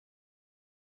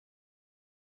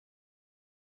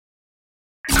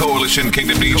Coalition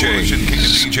Kingdom DJs.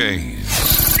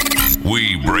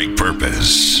 We break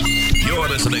purpose. You're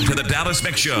listening to the Dallas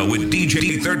Mixshow with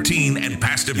DJ 13 and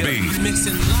Pastor B.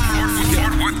 Mixing live.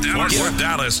 Fort Worth,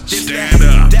 Dallas, stand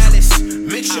up. Dallas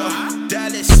Mixshow.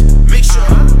 Dallas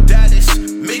Mixshow. Dallas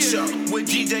Mixshow with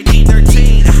DJ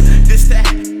 13. This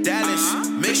that Dallas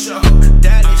Mixshow.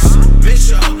 Dallas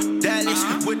Mixshow. Dallas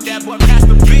with that boy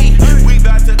Pastor B. We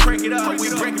about to crank it up.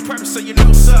 We breaking purpose, so you know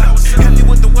what's up. Happy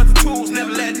with the tools,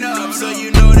 never letting up. So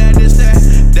you know that this that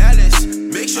Dallas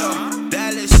Mixshow.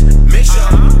 Dallas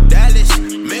Mixshow. Dallas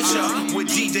Mixshow with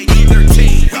DJ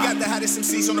 13. We got the hottest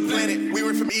MCs on the planet. We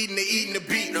went from eating to eating to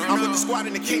beat. I'm with the squad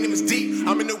and the kingdom is deep.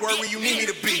 I'm in the world where you need me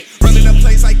to be. Running up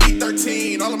plays like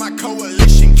D13. All of my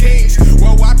coalition kings.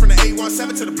 Worldwide from the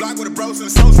 817 to the block with the bros and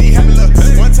the souls need heaven look.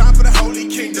 One time for the holy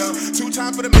kingdom. Two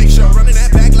times for the Mixshow. Running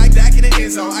that back like Dak in the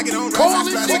end zone. I get on right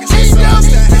side like a chisel.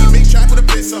 That big trap with a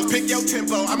pistol. Pick your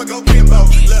tempo. I'ma go Kimbo.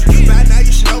 Look, by now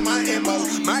you should know my MO.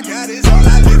 My God is all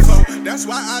I live for. That's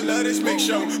why I love this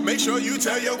Mixshow. Make sure you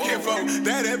tell your kinfolk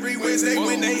that every Wednesday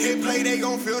when they hit play, they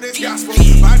gon' feel this gospel.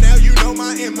 By now you know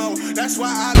my MO. That's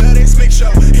why I love this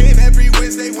Mixshow. And every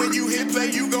Wednesday when you hit play,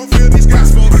 you gon' feel this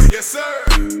gospel. Yes, sir.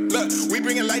 Look, we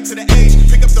bringing light to the age.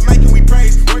 Pick up the mic and we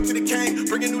praise. Work to the king,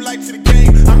 bringing new life to the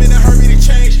game. I'm in a hurry to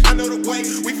change. I know the way.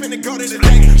 We finna go to the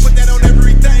day. Put that on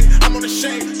everything. I'm on the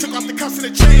shade. Took off the cuffs and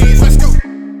the chains. Let's go.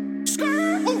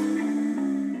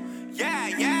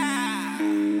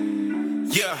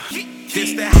 Yeah,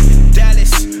 this that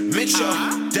Dallas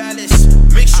Mixshow, Dallas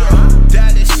Mixshow,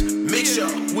 Dallas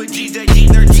Mixshow with DJ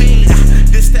 13.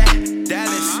 This that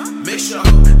Dallas Mixshow,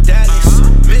 Dallas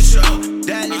Mixshow,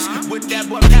 Dallas with that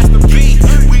boy Pastor B.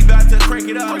 We about to crank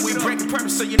it up, we breaking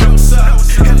purpose, so you know what's up.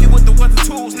 Happy with the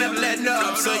tools, never letting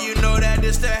up, so you know that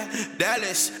this that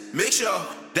Dallas Mixshow,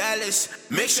 Dallas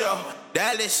Mixshow,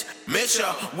 Dallas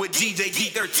Mixshow with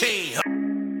DJ 13.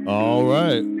 All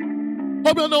right.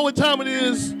 Hope y'all know what time it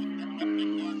is.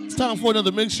 It's time for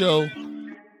another Mixshow.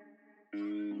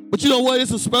 But you know what? It's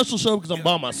a special show because I'm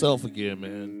by myself again,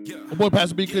 man. My boy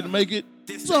Pastor B couldn't make it.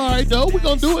 It's all right, though. We're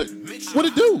going to do it. What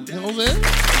it do? You know what I'm saying?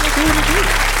 We're going to do what it do.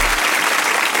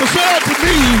 So shout out to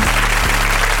me,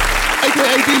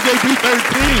 a.k.a. DJ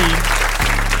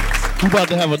B13. We're about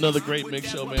to have another great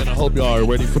Mixshow, man. I hope y'all are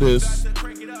ready for this.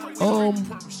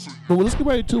 But let's get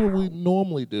right to what we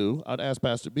normally do. I'd ask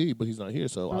Pastor B, but he's not here,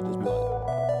 so I'll just be like,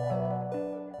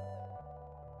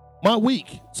 my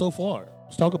week so far.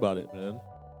 Let's talk about it, man.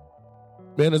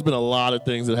 Man, there's been a lot of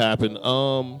things that happened.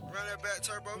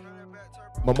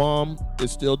 My mom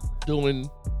is still doing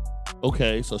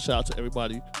okay, so shout out to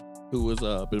everybody who has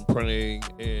been praying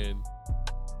and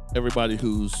everybody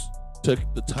who's took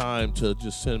the time to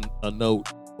just send a note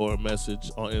or a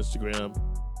message on Instagram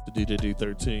to DJ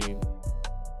D13.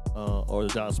 Or the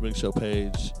Dallas Mixshow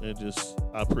page, and just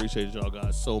I appreciate y'all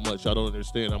guys so much. Y'all don't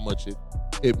understand how much it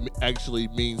actually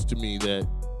means to me that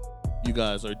you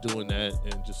guys are doing that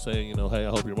and just saying, you know, hey, I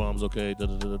hope your mom's okay. Da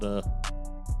da da da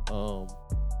da.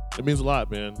 It means a lot,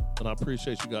 man, and I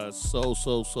appreciate you guys so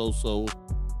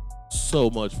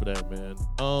much for that, man.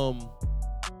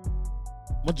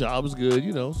 My job is good,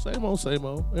 you know, same old.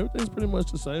 Everything's pretty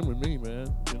much the same with me,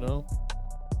 man. You know,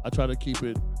 I try to keep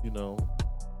it, you know,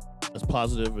 as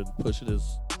positive and push it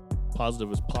as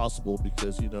positive as possible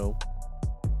because, you know,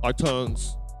 our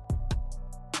tongues,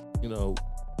 you know,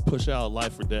 push out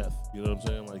life or death. You know what I'm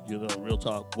saying? Like, you know, real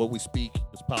talk, what we speak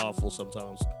is powerful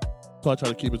sometimes. So I try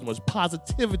to keep as much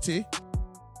positivity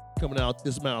coming out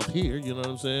this mouth here. You know what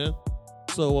I'm saying?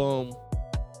 So,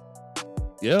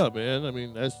 yeah, man. I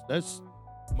mean, that's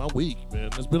my week, man.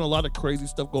 There's been a lot of crazy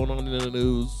stuff going on in the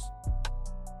news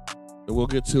that we'll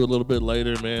get to a little bit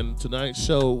later, man. Tonight's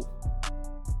show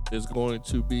is going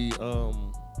to be a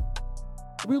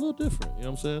little different. You know what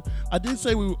I'm saying? I did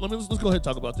say let's go ahead and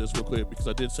talk about this real quick because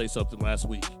I did say something last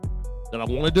week that I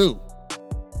want to do.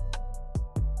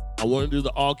 I want to do the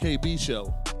All KB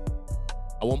show.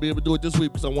 I won't be able to do it this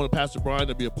week because I wanted Pastor Brian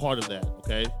to be a part of that,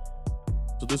 okay?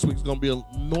 So this week's going to be a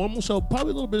normal show,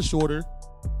 probably a little bit shorter.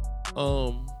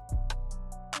 Because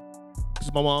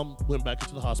my mom went back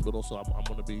into the hospital, so I'm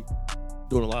going to be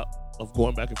doing a lot of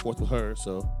going back and forth with her.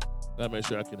 So I got to make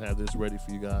sure I can have this ready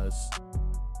for you guys.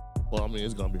 Well, I mean,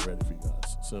 it's going to be ready for you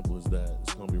guys. Simple as that.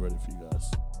 It's going to be ready for you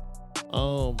guys.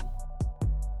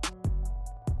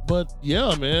 But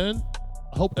yeah, man.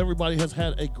 I hope everybody has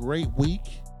had a great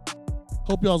week.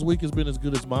 Hope y'all's week has been as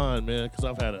good as mine, man, because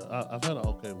I've had an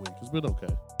okay week. It's been okay.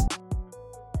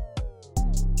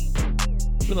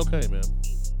 It's been okay, man.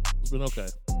 It's been okay.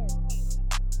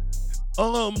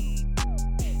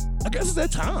 I guess it's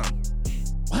that time.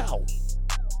 Wow.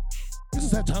 This is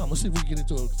it's that time. Let's see if we can get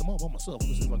into it. I'm all by myself.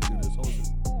 Let's see if I can do this.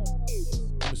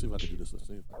 Let me see if I can do this. Let's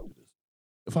see if I can do this.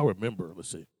 If I remember, let's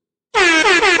see.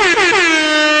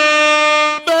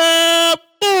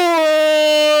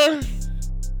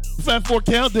 Fat Four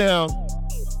Countdown.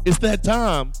 It's that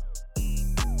time.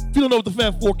 If you don't know what the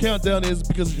Fat Four Countdown is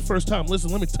because it's your first time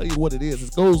listening, let me tell you what it is.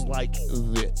 It goes like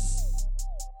this.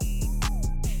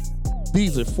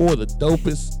 These are four of the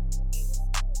dopest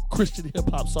Christian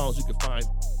hip-hop songs you can find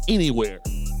anywhere.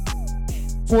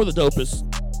 Four of the dopest.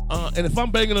 And if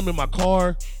I'm banging them in my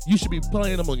car, you should be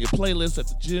playing them on your playlist at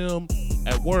the gym,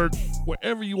 at work,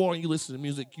 wherever you are and you listen to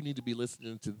music, you need to be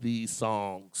listening to these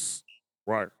songs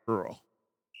right here.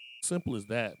 Simple as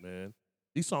that, man.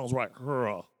 These songs right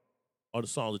here are the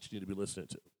songs that you need to be listening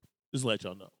to. Just to let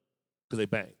y'all know. Because they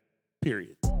bang.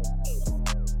 Period.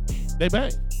 They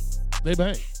bang. They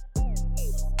bang.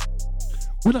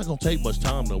 We're not going to take much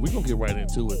time, though. We're going to get right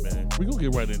into it, man. We're going to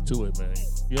get right into it, man.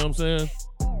 You know what I'm saying?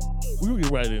 We're going to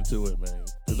get right into it, man.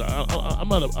 Because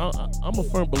I'm a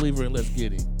firm believer in let's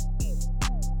get it.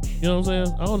 You know what I'm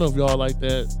saying? I don't know if y'all like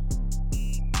that.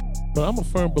 But I'm a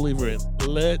firm believer in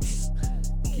let's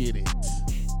get it.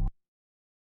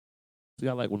 See,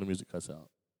 I like when the music cuts out.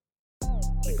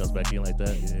 It comes back in like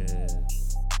that. Yeah.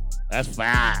 That's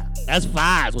five. That's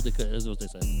five. That's what they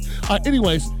say. All right,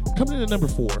 anyways, coming in at number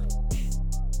 4.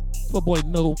 My boy,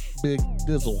 No Big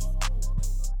Dizzle.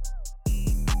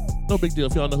 No Big Deal.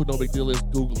 If y'all know who No Big Deal is,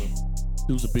 Google him.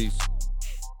 Dude's a beast.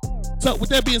 So, with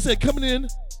that being said, coming in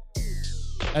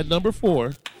at number 4,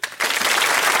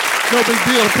 No Big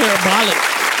Deal, Parabolic.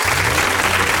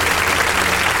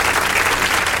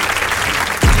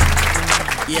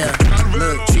 Yeah,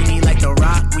 look, treat me like The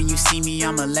Rock. When you see me,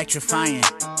 I'm electrifying.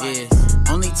 Yeah,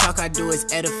 only talk I do is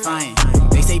edifying.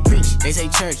 They say preach, they say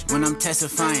church when I'm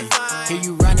testifying. Hear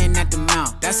you running at the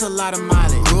mouth, that's a lot of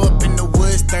mileage. Grew up in the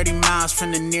woods, 30 miles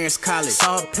from the nearest college.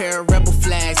 Saw a pair of rebel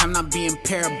flags, I'm not being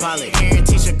parabolic. Parent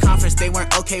teacher conference, they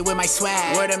weren't okay with my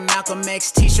swag. Wore the Malcolm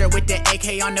X t-shirt with the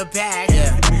AK on the back.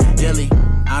 Yeah, Dilly.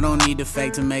 I don't need the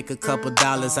fake to make a couple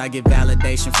dollars. I get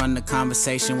validation from the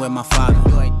conversation with my father.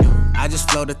 I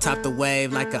just float atop the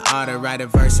wave like an otter. Write a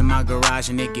verse in my garage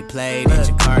and it get played in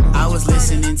Jakarta. I was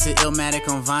listening to Illmatic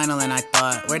on vinyl and I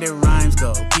thought, where did rhymes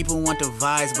go? People want the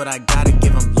vibes, but I gotta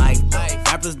give them life though.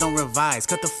 Rappers don't revise,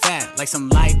 cut the fat like some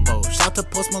lipo. Shout to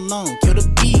Post Malone, kill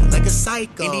the beat like a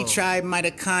psycho. Indie tribe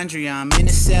mitochondria, I'm in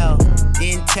a cell.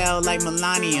 Intel like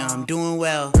Melania, I'm doing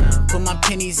well. Put my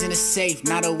pennies in a safe,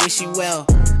 not a wishing well.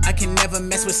 I can never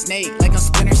mess with Snake like I'm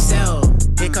Splinter Cell.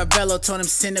 Hit Carvello, told him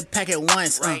send a pack at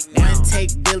once. One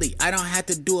take Billy, I don't have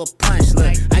to do a punch.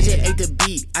 Look, I just ate the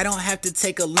beat, I don't have to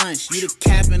take a lunch. You the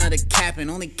capping of the capping,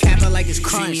 only cap I like is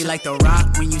crunch. Treat me like The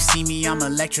Rock, when you see me, I'm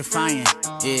electrifying.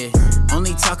 Yeah,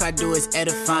 only talk I do is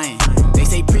edifying. They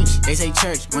say preach, they say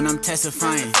church when I'm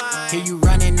testifying. Hear you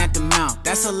running at the mouth,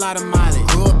 that's a lot of mileage.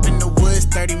 Grew up in the woods,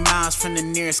 30 miles from the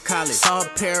nearest college. Saw a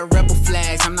pair of rebel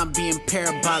flags, I'm not being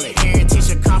parabolic. Parent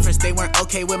teacher conference, they weren't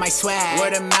okay with my swag. Wore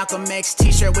the Malcolm X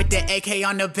t-shirt with the AK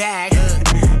on the back.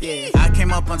 Yeah, I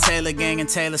came up on Taylor Gang and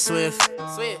Taylor Swift.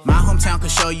 My hometown could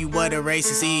show you what a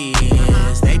racist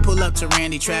is. They pull up to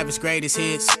Randy Travis' greatest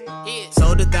hits.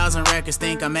 Sold 1,000 records,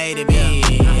 think I made it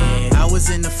big. I was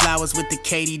in the flowers with the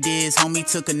Katy Diz. Homie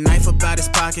took a knife up out his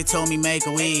pocket, told me make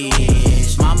a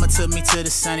wish. Mama took me to the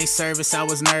Sunday service, I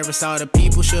was nervous. All the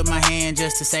people shook my hand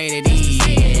just to say that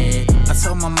he. I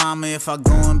told my mama if I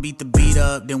go and beat the beat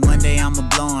up, then one day I'ma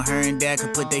blow on her and dad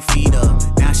could put their feet up.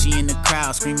 Now she in the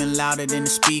crowd, screaming louder than the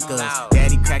speakers.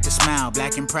 Daddy cracked a smile,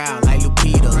 black and proud like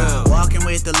Lupita. Walking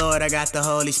with the Lord, I got the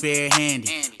Holy Spirit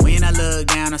handy. When I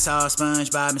looked down, I saw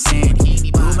SpongeBob and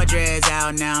Sandy. Blew my dreads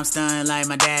out, now I'm stunned like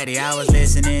my daddy. I was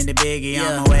listening to Biggie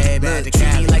on my way back to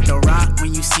Cali. Treat me like The Rock,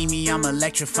 when you see me, I'm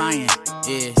electrifying.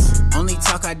 Yes, only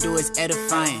talk I do is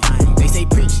edifying. They say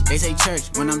preach, they say church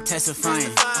when I'm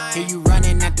testifying. Hear you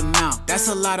running at the mouth, that's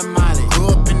a lot of mileage. Grew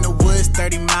up in the woods,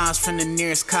 30 miles from the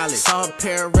nearest college. Saw a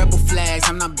pair of rebel flags,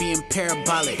 I'm not being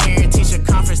parabolic. Parent teacher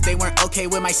conference, they weren't okay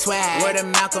with my swag. Wore the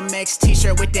Malcolm X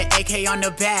t-shirt with the AK on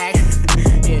the back.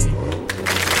 Yeah.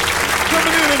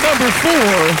 Coming in at number 4,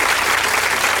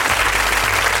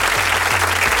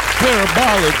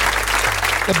 Parabolic.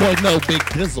 That boy No Big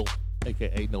Dizzle,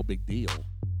 a.k.a. No Big Deal.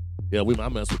 Yeah, I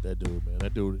mess with that dude, man.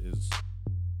 That dude is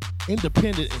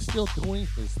independent and still doing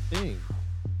his thing.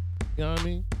 You know what I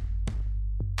mean?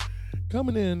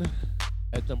 Coming in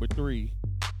at number 3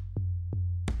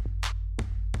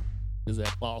 is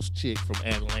that boss chick from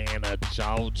Atlanta,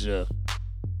 Georgia.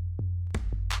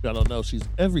 Y'all don't know, she's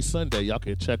every Sunday. Y'all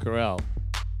can check her out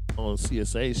on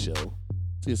CSA show.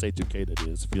 CSA 2K, that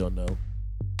is, if you don't know.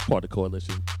 part of the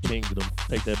Coalition Kingdom.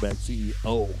 Take that back,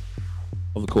 CEO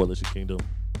of the Coalition Kingdom.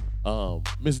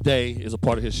 Miss Day is a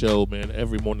part of his show, man.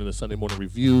 Every morning, the Sunday morning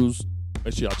reviews.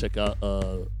 Make sure y'all check out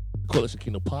the Coalition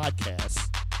Kingdom podcast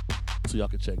so y'all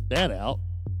can check that out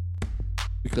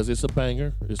because it's a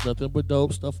banger. It's nothing but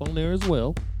dope stuff on there as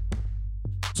well.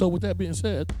 So with that being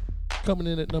said, coming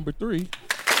in at number 3,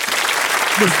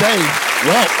 Miss Day,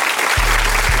 well.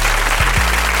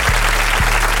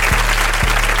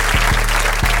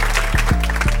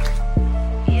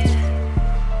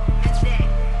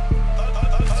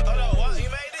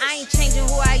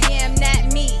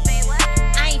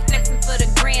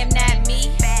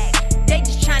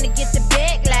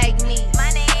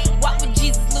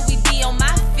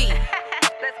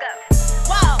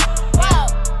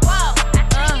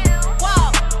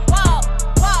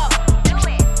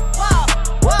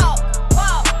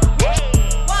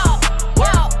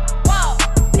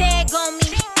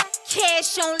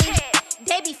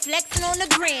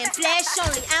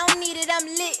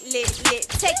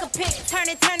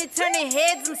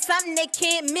 Something they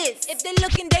can't miss. If they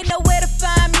looking, they know where to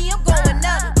find me. I'm going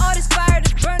up. All this fire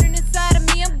that's burning inside of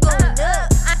me, I'm going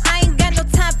up. I ain't got no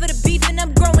time for the beef and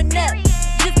I'm growing up.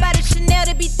 Just by the Chanel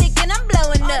to be thick and I'm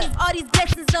blowing up. All these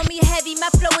blessings on me heavy, my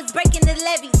flow is breaking the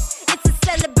levees. It's a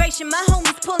celebration, my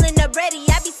homies pulling up ready.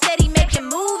 I be steady making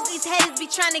moves, these haters be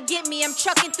trying to get me. I'm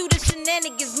trucking through the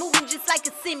shenanigans, moving just like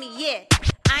a semi, yeah.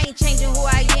 I ain't changing who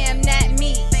I am, not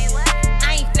me.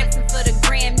 I ain't flexing for the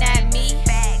gram, not me.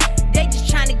 They just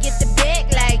trying to get the bag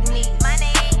like me.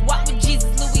 Walk with Jesus,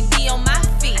 Louis V on my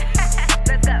feet.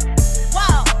 Let's go.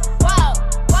 Whoa, whoa,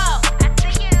 whoa. I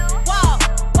see you. Whoa,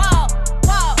 whoa,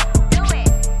 whoa. Do it.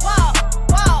 Whoa,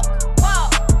 whoa, whoa.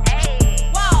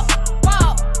 Hey. Whoa,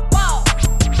 whoa, whoa.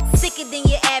 Sicker than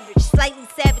your average, slightly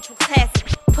savage with classic.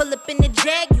 Pull up in the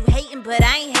Jag, you hating, but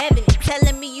I ain't having it.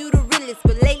 Telling me you the realest,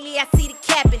 but lately I see the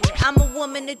cap in it. I'm a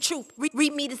woman of truth,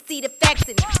 read me to see the facts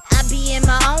in it. I be in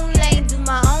my own lane, do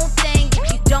my own thing.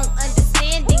 If you don't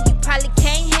understand, then you probably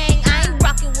can't hang. I ain't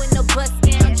rocking with no bus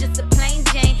down, I'm just a plain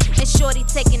Jane. And shorty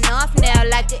taking off now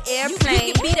like an airplane.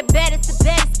 You can be the baddest, but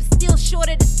still short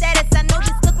of the status. I know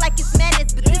this look like it's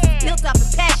madness, but this is built off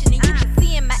of passion. And you can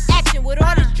see in my action, with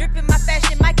all this drip in my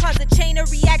fashion, might cause a chain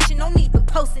of reaction. No need for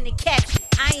posting and caption.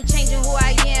 I ain't changing who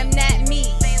I am, not me.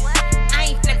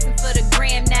 I ain't flexing for the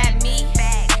gram, not me.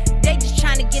 They just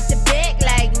trying to get the bag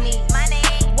like me.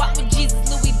 Walk with Jesus,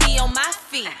 Louis V on my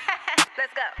feet.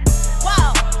 Let's go.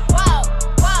 Whoa, whoa,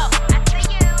 whoa. I see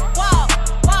you. Whoa,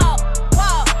 whoa,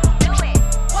 whoa. Do it.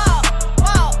 Whoa,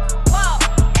 whoa, whoa.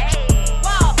 Hey.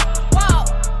 Whoa, whoa,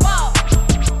 whoa.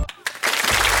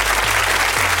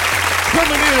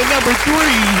 Coming in at number 3,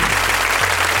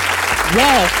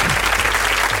 Walk.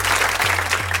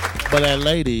 But that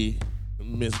lady,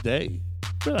 Miss Day,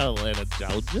 from Atlanta,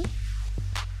 Georgia.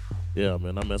 Yeah,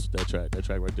 man, I messed with that track. That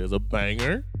track right there is a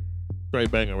banger. Straight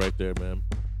banger right there, man.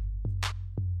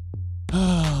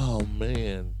 Oh,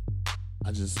 man.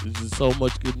 It's just so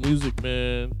much good music,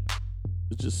 man.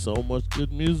 It's just so much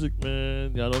good music,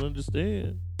 man. Y'all don't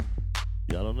understand.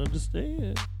 Y'all don't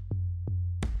understand.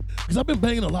 Because I've been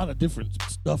banging a lot of different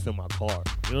stuff in my car.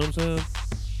 You know what I'm saying?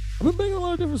 I've been banging a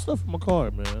lot of different stuff in my car,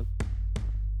 man.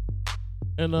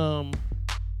 And,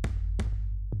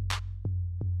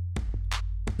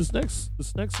 This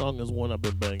next song is one I've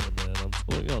been banging, man. I'm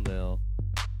telling y'all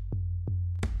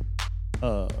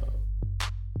now.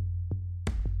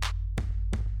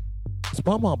 It's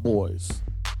by my boys.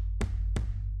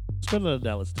 Straight out of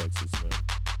Dallas, Texas, man.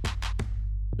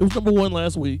 It was number 1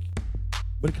 last week,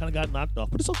 but it kind of got knocked off.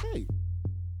 But it's okay.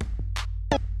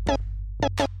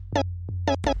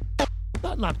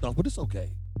 Got knocked off, but it's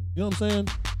okay. You know what I'm saying?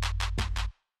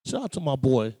 Shout out to my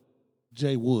boy,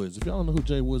 Jay Woods. If y'all don't know who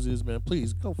Jay Woods is, man,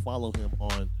 please go follow him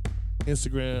on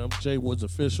Instagram, Jay Woods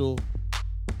Official.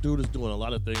 Dude is doing a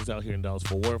lot of things out here in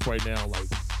Dallas-Fort Worth right now. Like,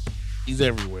 he's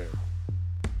everywhere.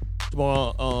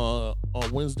 Tomorrow,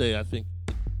 on Wednesday, I think,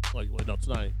 tonight.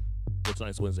 Well,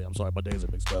 tonight's Wednesday. I'm sorry, my days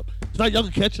are mixed up. Tonight, y'all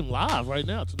can catch him live right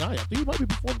now. Tonight, I think he might be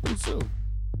performing pretty soon.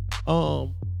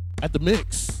 At the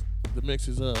Mix. The Mix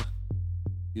is a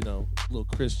little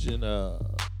Christian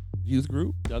youth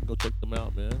group. Y'all can go check them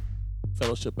out, man.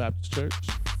 Fellowship Baptist Church,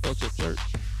 Fellowship Church,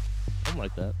 something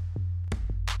like that.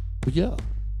 But yeah,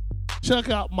 check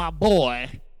out my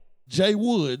boy Jay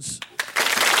Woods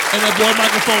and that boy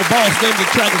Microphone Boss. Name of the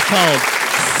track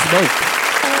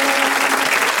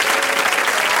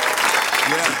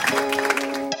Yeah.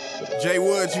 Jay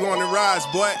Woods, you on the rise,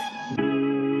 boy.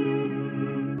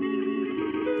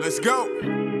 Let's go.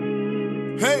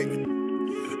 Hey.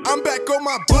 I'm back on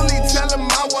my bully, tell him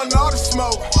I want all the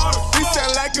smoke. This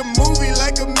sound like a movie,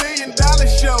 like $1 million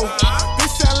show.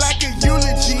 This sound like a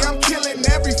eulogy, I'm killing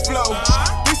every flow.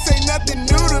 This ain't nothing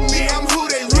new to me, I'm who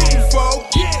they rooting for.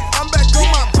 I'm back on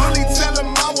my bully, tell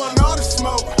him I want all the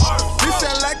smoke. This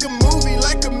sound like a movie,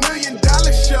 like $1 million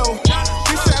show.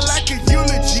 This sound like a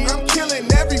eulogy, I'm killing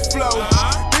every flow.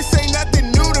 This ain't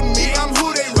nothing new to me, I'm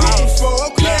who they rooting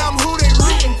for. Okay, I'm who they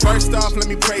rooting for. First off, let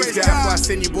me praise God before I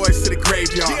send you boys to the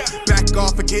graveyard. Back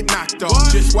off and get knocked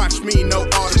off. Just watch me, no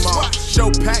Audemars.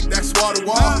 Show packed, that's wall to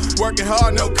wall. Working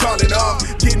hard, no calling off.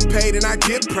 Getting paid and I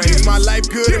get praise. My life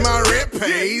good and my rent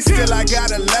pays. Still I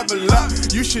gotta level up.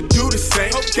 You should do the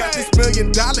same. Got this $1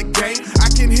 million game. I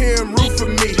can hear him root for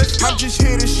me. I'm just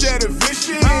here to share the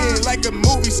vision like a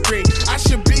movie screen. I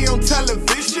should be on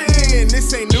television.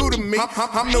 This ain't new to me.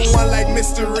 I'm the one like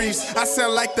Mr. Reese. I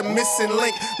sound like the missing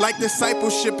link, like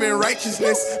discipleship and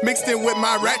righteousness mixed in with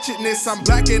my ratchetness. I'm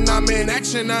black and I'm in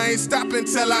action. I ain't stopping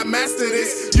till I master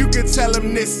this. You can tell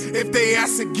them this if they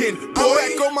ask again. I'm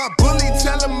back on my bully,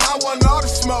 tell them I want all the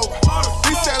smoke.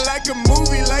 This sound like a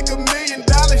movie, like $1 million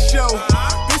show.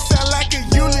 This sound like a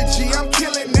eulogy, I'm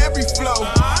killing every flow.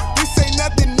 This ain't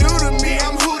nothing new to me,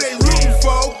 I'm who they rooting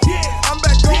for. I'm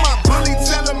back on my bully,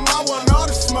 tell them I want all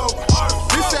the smoke.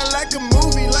 This sound like a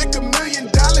movie, like $1 million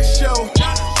show.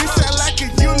 This sound like a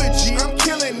eulogy, I'm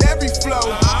killing every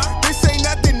flow. This ain't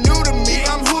nothing new to me,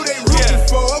 I'm who they rooting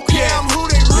for. Okay, I'm who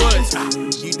they rooting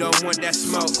for. You don't want that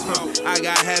smoke, I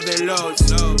got heavy loads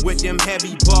with them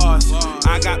heavy bars.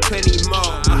 I got plenty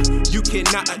more. You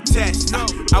cannot attest.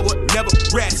 I would never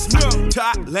rest till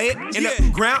I lay it in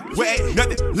the ground where ain't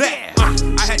nothing left.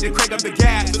 I had to crank up the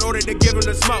gas in order to give them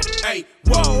the smoke. Hey,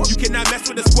 whoa, you cannot mess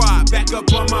with the squad. Back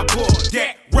up on my board,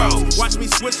 deck row. Watch me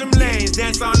switch them lanes,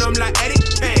 dance on them like Eddie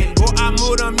Payne. Boy, I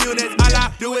move them units. All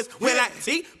I do is when I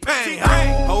see pain.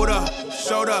 Hold up,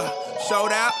 shoulder,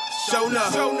 showed out. Show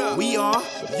up, we on,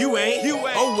 you ain't,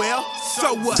 oh well,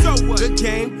 so what? The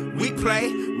game we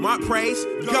play, my praise,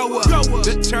 go up.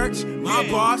 The church, my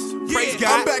boss, praise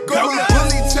God, I'm back on my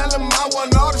bully, tell him I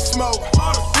want all the smoke.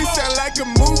 This sound like a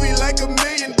movie, like $1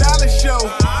 million show.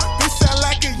 This sound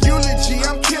like a eulogy,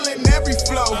 I'm killing every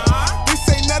flow. This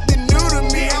ain't nothing new to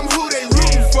me, I'm who they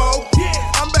rooting for.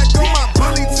 I'm back on my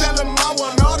bully, tell him I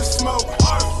want all the smoke.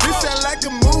 This sound like a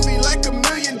movie, like $1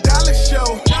 million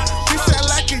show. This sound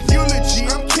like a eulogy,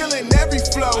 I'm killing every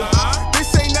flow. This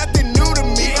ain't nothing new to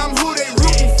me, I'm who they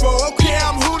rooting for. Okay,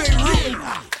 I'm who they rooting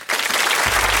for.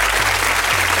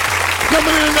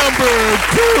 Coming in number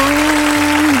 2.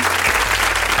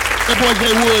 That boy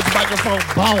Jay Woods, microphone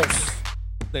boss.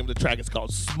 The name of the track is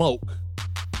called Smoke.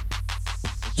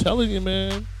 I'm telling you,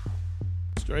 man.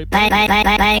 Straight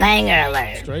Banger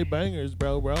alert. Straight bangers,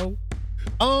 bro.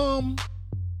 Time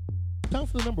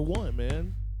for the number 1,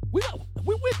 man. We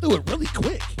went through it really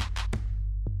quick.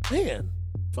 Man,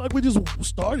 I feel like we just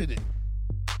started it.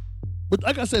 But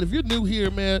like I said, if you're new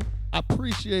here, man, I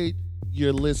appreciate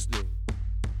your listening.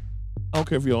 I don't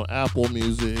care if you're on Apple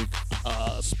Music,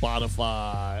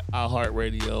 Spotify,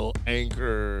 iHeartRadio,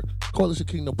 Anchor, Coalition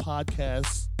Kingdom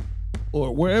Podcasts,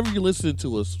 or wherever you're listening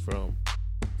to us from.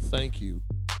 Thank you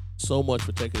so much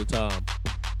for taking the time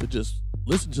to just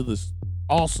listen to this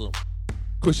awesome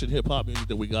Christian hip-hop music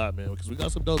that we got, man, because we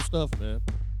got some dope stuff, man.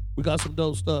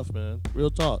 Real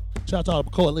talk. Shout out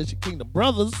to Coalition Kingdom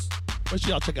Brothers. Make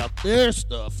sure y'all check out their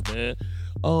stuff, man.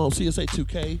 CSA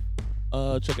 2K.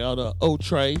 Check out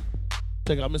O-Trey.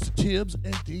 Check out Mr. Tibbs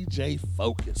and DJ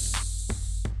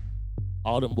Focus.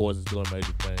 All them boys is doing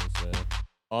major things, man.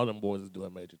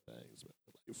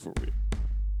 For real.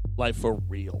 Like, for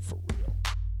real.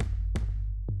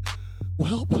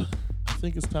 Well, I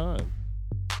think it's time.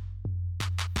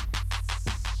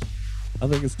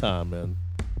 Man.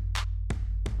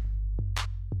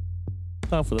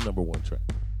 Time for the number 1 track.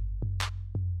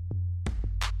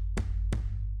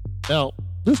 Now,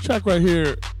 this track right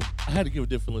here, I had to give a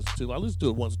different listen to. I listened to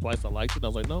it once or twice. I liked it. I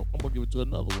was like, no, I'm going to give it to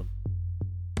another one.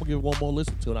 I'm going to give it one more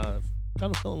listen to it. I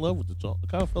kind of fell in love with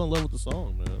the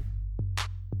song, man.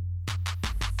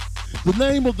 The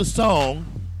name of the song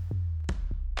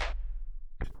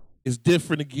is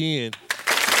Different Again.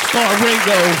 Star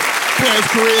Ringo, Clarence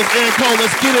Perez, Aaron Cole,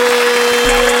 let's get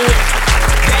it!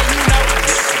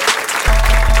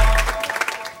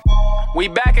 We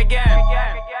back again.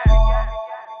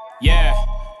 Yeah,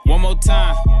 one more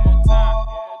time.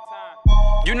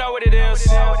 You know what it is.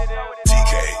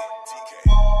 TK.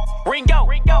 Ringo.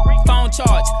 Phone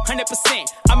charge, 100%.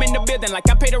 I'm in the building like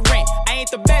I pay the rent. I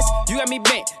ain't the best, you got me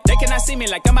bent. They cannot see me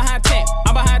like I'm behind 10.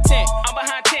 I'm behind 10.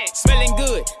 Smelling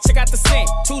good, check out the scent.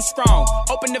 Too strong,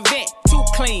 open the vent. Too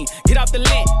clean, get off the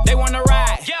lint. They wanna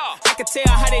ride. I can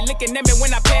tell how they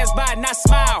and I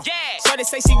smile. So they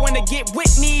say she wanna get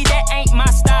with me, that ain't my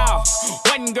style.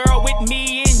 One girl with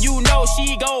me and you know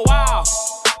she go wild.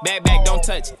 Back, don't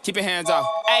touch, keep your hands off.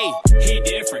 Ayy, he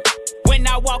different. When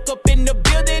I walk up in the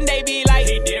building, they be like,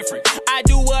 he different. I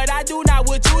do what I do, not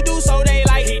what you do, so they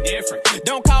like, he different.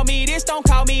 Don't call me this, don't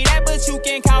call me that, but you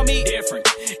can call me different.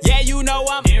 Yeah, you know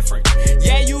I'm different.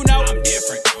 Yeah, you know I'm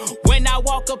different. When I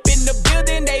walk up in the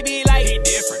building, they be like, he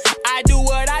different. I do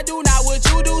what I do, not what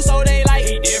you do, so they like,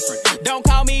 he different. Don't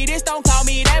call me this, don't call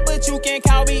me that, but you can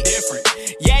call me different.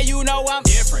 Yeah, you know I'm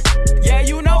different. Yeah,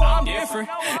 you know I'm different.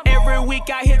 Every week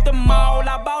I hit the mall,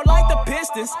 I ball like the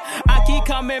Pistons. I keep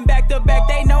coming back to back,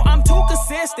 they know I'm too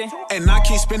consistent. And I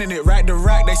keep spinning it rack to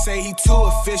rack, they say he too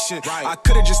efficient. Right. I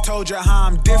could've just told you how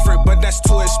I'm different, but that's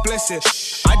too explicit.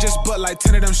 I just booked like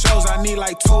 10 of them shows, I need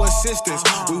like 2 assistants.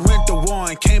 We went to war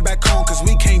and came back home cause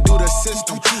we can't do the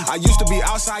system. I used to be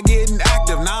outside getting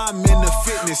active, now I'm in the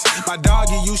fitness. My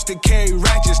doggy used to carry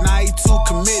ratchets, now he too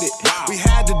committed. We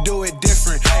had to do it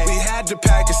different, we had to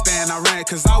Pakistan, I ran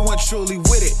cause I wasn't truly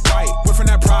with it. Right. Went from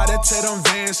that Prada to them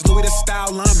Vans, Louis the style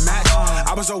unmatched.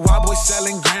 I was a wild boy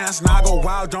selling grams, now I go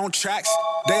wild on tracks.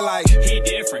 They like, he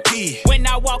different. When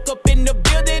I walk up in the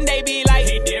building, they be like,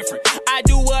 he different. I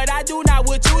do what I do, not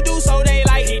what you do, so they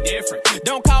like, he different.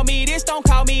 Don't call me this, don't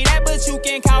call me that, but you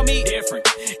can call me different.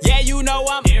 Yeah, you know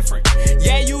I'm different.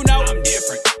 Yeah, you know I'm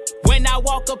different. When I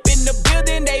walk up in the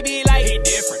building, they be like, he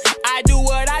different. I do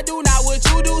what I do, not what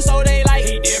you do, so they like,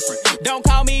 he different. Don't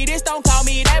call me this, don't call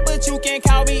me that, but you can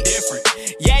call me different.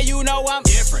 Yeah, you know I'm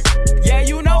different. Yeah,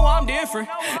 you know I'm different.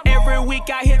 Every week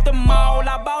I hit the mall,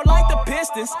 I ball like the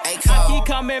Pistons. I keep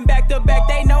coming back to back,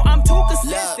 they know I'm too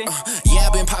consistent. Yeah,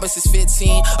 I've been poppin' since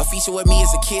 15. A feature with me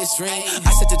is a kid's dream.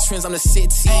 I set the trends on the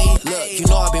city. Look, you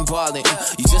know I've been ballin'.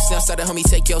 You just now started, homie,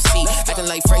 take your seat. Acting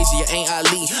like Frazier, you ain't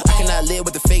Ali. I cannot live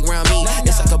with the fake round me.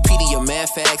 Encyclopedia, mad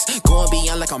facts. Going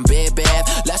beyond like I'm bad.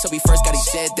 Last time we first got, he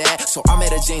said that. So I'm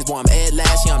at a James, boy, I'm Ed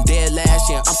last. Yeah, I'm dead last.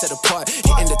 Yeah, I'm set apart.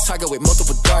 Hitting the target with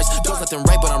multiple darts. Doing nothing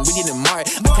right, but I'm reading it smart.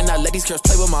 I cannot let these girls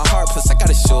play with my heart. Plus, I got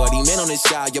a shorty, man on this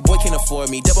job. Your boy can't afford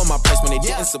me. Double my price when they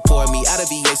didn't support me. Out of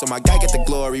VA, so my guy get the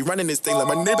glory. Running this thing like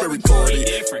my neighbor recorded.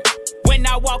 Different. When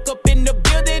I walk up in the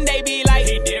building, they be like,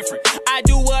 he different. I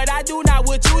do what I do, not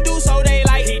what you do, so they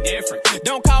like, he different.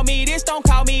 Don't call me this, don't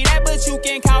call me that, but you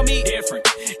can call me different.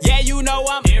 Yeah, you know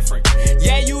I'm different.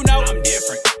 Yeah, you know I'm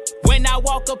different. When I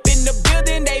walk up in the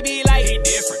building, they be like, he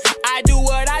different. I do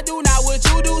what I do, not what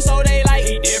you do, so they like,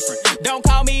 he different. Don't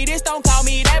call me this, don't call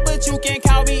me that, but you can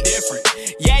call me different.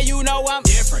 Yeah, you know I'm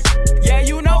different. Yeah,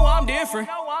 you know I'm different.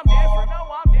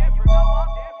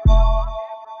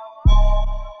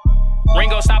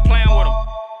 Ringo, stop playing with him.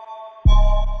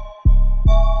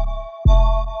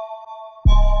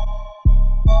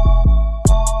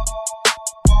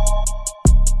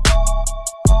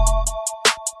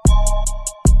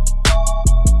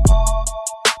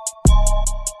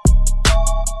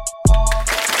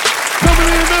 Coming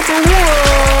in #1,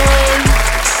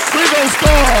 Ringo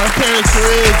Starr,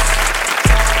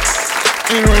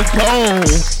 Aaron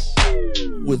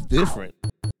Cole with Different.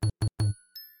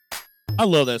 I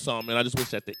love that song, man. I just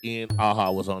wish at the end Aha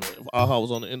was on it. If Aha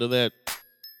was on the end of that,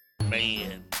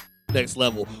 man, next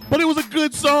level. But it was a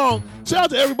good song. Shout out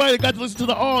to everybody that got to listen to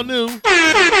the all-new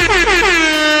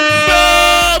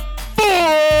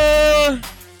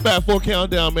Fab 4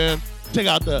 Countdown, man. Check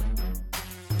out the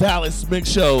Dallas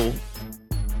Mixshow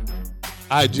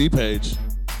IG page.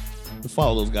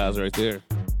 Follow those guys right there.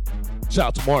 Shout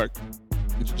out to Mark.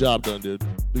 Get your job done, dude.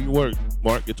 Do your work,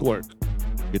 Mark. Get to work.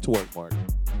 Get to work, Mark.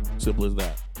 Simple as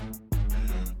that.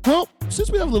 Well, since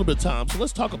we have a little bit of time, so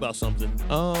let's talk about something.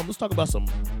 Let's talk about some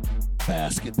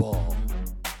basketball.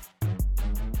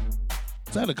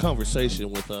 So I had a conversation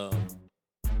with a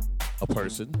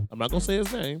person. I'm not gonna say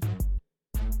his name,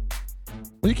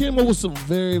 but he came up with some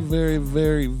very, very,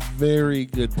 very, very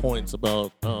good points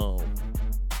about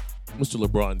Mr.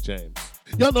 LeBron James.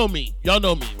 Y'all know me,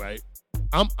 right?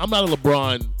 I'm not a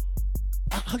LeBron.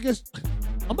 I guess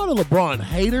I'm not a LeBron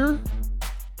hater.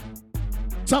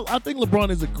 So I think LeBron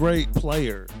is a great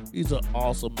player. He's an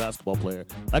awesome basketball player.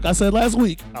 Like I said last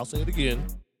week, I'll say it again.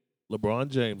 LeBron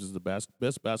James is the best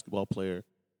basketball player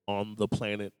on the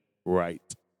planet right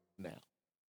now.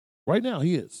 Right now,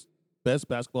 he is. Best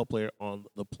basketball player on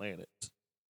the planet.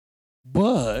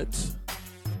 But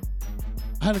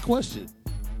I had a question.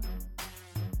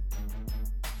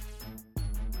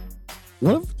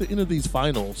 What if at the end of these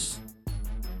finals,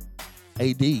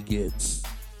 AD gets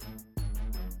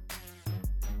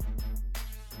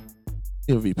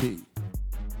MVP?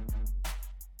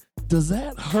 Does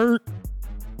that hurt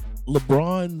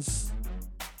LeBron's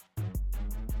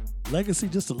legacy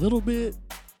just a little bit?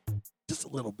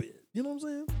 little bit. You know what I'm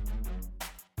saying?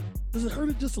 Does it hurt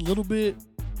it just a little bit?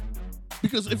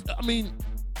 Because my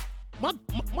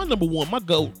number one, my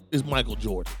GOAT is Michael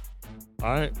Jordan.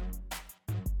 All right.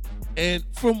 And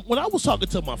from when I was talking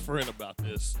to my friend about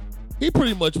this, he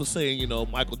pretty much was saying, you know,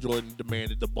 Michael Jordan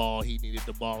demanded the ball. He needed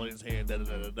the ball in his hand,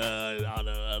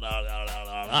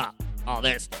 all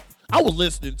that stuff. I was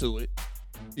listening to it.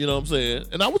 You know what I'm saying?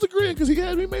 And I was agreeing because he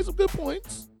made some good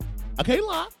points. I can't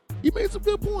lie. He made some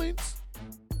good points.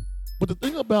 But the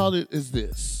thing about it is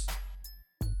this.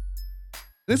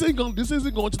 This isn't going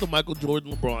to the Michael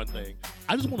Jordan LeBron thing.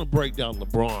 I just want to break down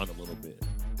LeBron a little bit.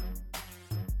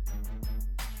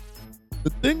 The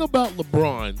thing about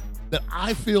LeBron that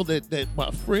I feel that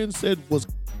my friend said was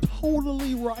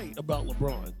totally right about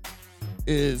LeBron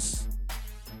is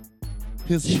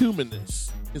his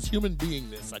humanness, his human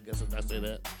beingness, I guess if I say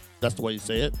that. That's the way you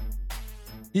say it.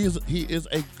 He is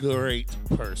a great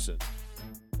person.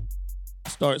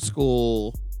 He started a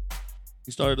school,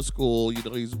 you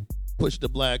know, he's pushed the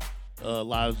Black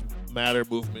Lives Matter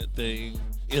movement thing,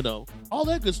 you know, all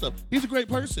that good stuff. He's a great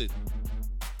person.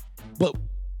 But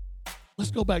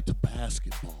let's go back to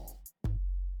basketball.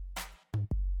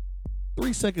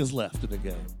 3 seconds left in the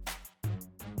game.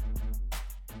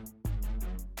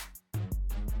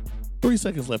 3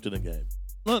 seconds left in the game.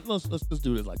 Let's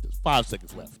do this like this. 5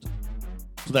 seconds left.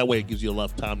 So that way it gives you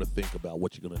enough time to think about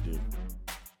what you're gonna do.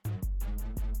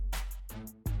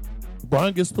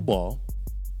 LeBron gets the ball.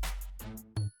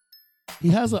 He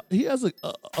has a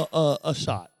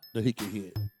shot that he can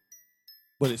hit,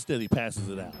 but instead he passes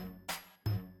it out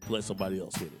to let somebody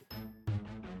else hit it.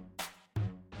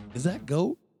 Is that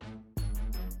GOAT?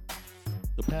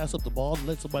 To pass up the ball and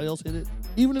let somebody else hit it,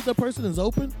 even if that person is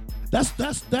open? That's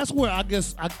where I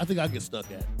guess I think I get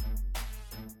stuck at.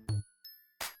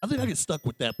 I think I get stuck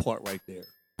with that part right there.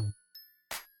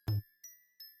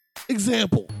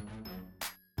 Example: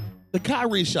 the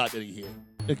Kyrie shot that he hit.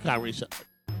 The Kyrie shot.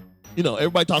 You know,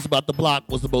 everybody talks about the block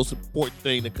was the most important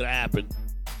thing that could happen.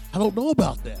 I don't know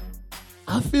about that.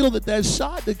 I feel that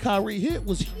shot that Kyrie hit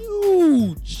was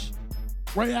huge.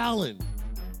 Ray Allen.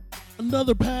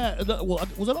 Another pass. Well,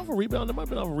 was that off a rebound? It might have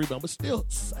been off a rebound, but still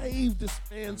saved this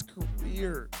man's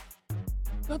career.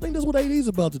 And I think that's what AD's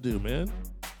about to do, man.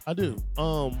 I do.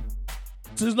 So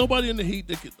there's nobody in the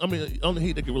Heat on the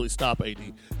Heat that can really stop AD.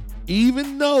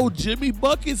 Even though Jimmy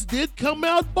Buckets did come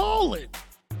out balling.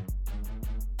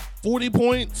 40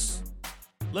 points,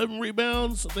 11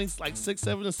 rebounds, I think it's like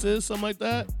 6-7 assists, something like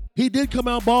that. He did come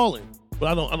out balling. But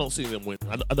I don't see them winning.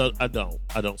 I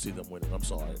don't see them winning. I'm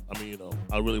sorry. I mean, you know,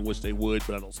 I really wish they would,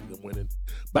 but I don't see them winning.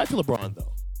 Back to LeBron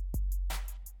though.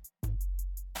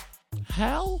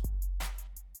 How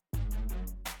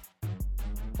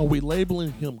are we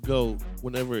labeling him GOAT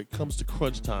whenever it comes to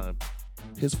crunch time?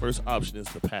 His first option is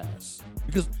to pass.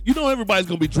 Because you know everybody's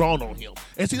gonna be drawn on him.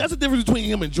 And see, that's the difference between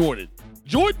him and Jordan.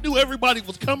 Jordan knew everybody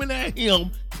was coming at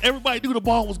him. Everybody knew the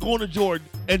ball was going to Jordan,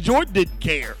 and Jordan didn't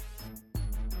care.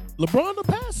 LeBron to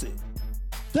pass it.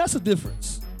 That's the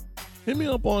difference. Hit me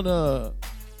up on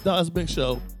Dallas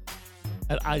Mixshow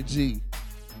at IG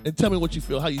and tell me what you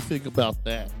feel, how you think about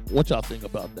that. What y'all think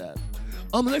about that.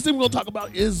 The next thing we're gonna talk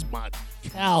about is my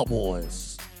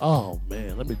Cowboys. Oh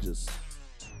man, let me just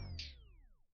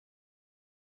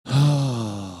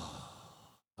I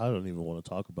don't even want to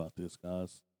talk about this,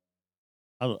 guys.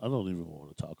 I don't even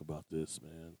want to talk about this,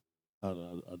 man. I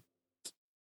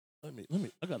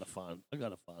gotta find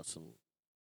some.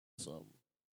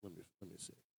 Let me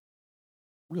see.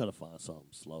 We gotta find something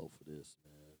slow for this,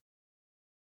 man.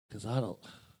 Cause I don't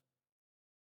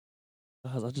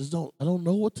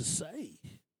know what to say.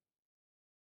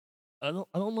 I don't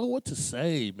know what to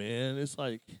say, man. It's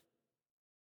like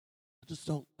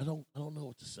I don't know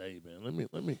what to say, man. Let me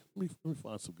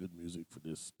find some good music for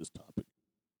this topic.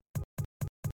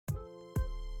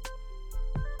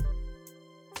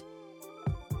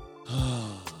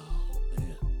 Oh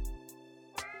man,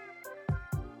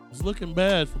 it's looking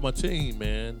bad for my team,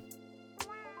 man.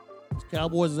 These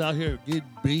Cowboys is out here getting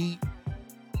beat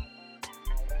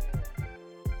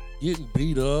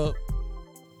up.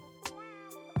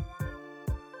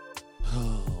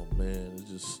 Oh man,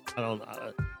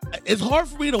 it's hard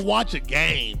for me to watch a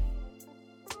game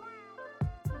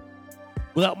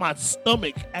without my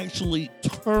stomach actually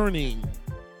turning,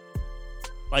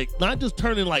 like not just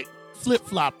turning like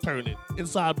flip-flop turning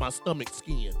inside my stomach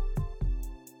skin.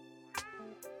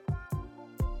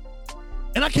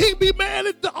 And I can't be mad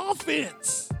at the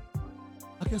offense.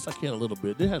 I guess I can a little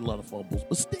bit. They had a lot of fumbles,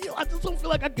 but still, I just don't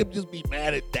feel like I could just be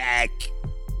mad at Dak.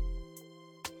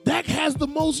 Dak has the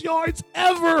most yards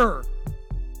ever.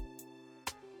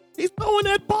 He's throwing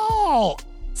that ball.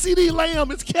 CeeDee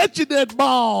Lamb is catching that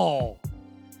ball.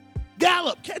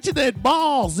 Gallup catching that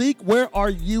ball. Zeke, where are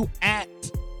you at?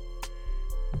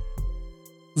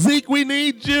 Zeke, we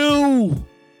need you.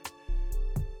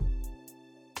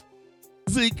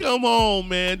 Zeke, come on,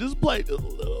 man. Just play just a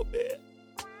little bit.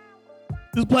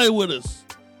 Just play with us.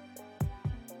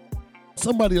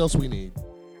 Somebody else we need.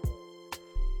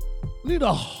 We need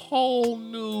a whole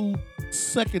new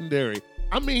secondary.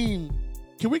 I mean,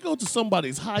 can we go to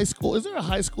somebody's high school? Is there a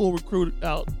high school recruit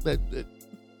out that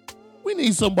we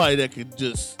need somebody that can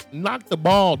just knock the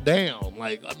ball down?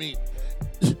 Like, I mean,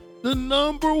 the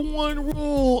number one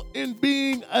rule in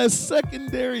being a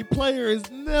secondary player is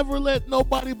never let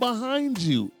nobody behind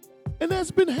you. And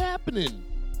that's been happening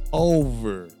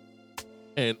over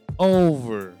and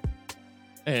over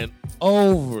and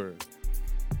over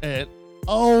and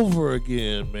over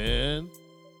again, man.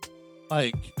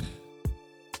 Like,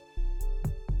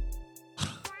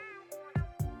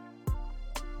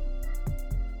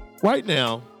 right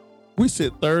now, we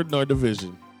sit third in our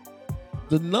division.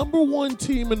 The number one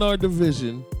team in our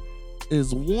division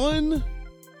is 1,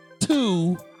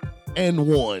 2, and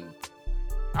 1.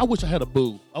 I wish I had a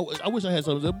boo. I wish I had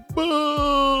something that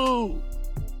boo.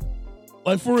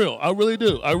 Like, for real, I really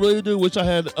do. I really do wish I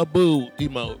had a boo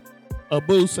emote, a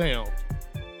boo sound.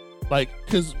 Like,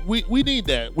 cause we need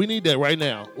that. We need that right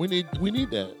now. We need that. We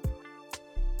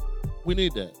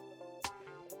need that.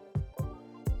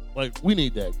 Like, we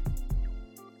need that.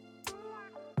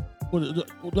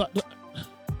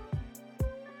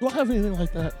 Do I have anything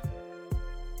like that?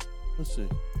 Let's see.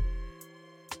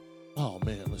 Oh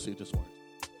man, let's see if this works.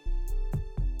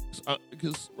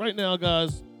 Because right now,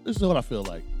 guys, this is what I feel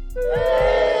like.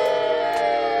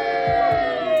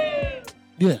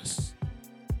 Yes.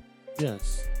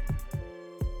 Yes.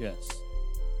 Yes.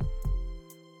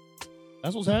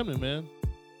 That's what's happening, man.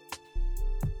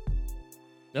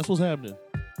 That's what's happening.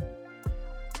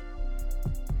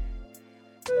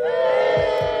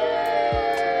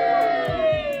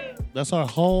 That's our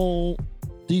whole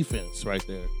defense right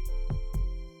there.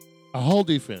 Our whole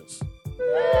defense.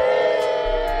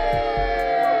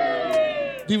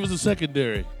 Defensive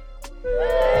secondary.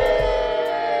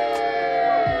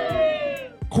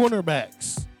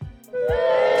 Cornerbacks.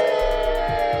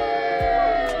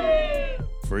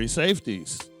 Free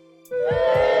safeties.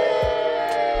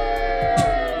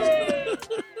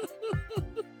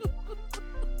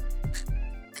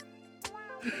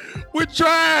 We're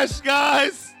trash,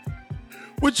 guys.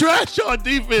 We're trash on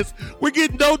defense. We're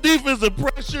getting no defensive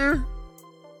pressure.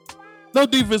 No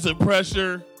defensive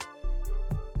pressure.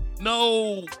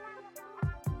 No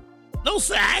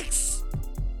sacks.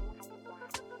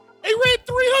 They ran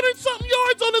 300-something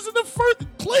yards on us in the first.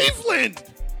 Cleveland.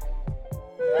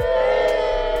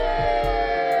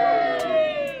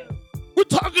 We're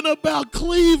talking about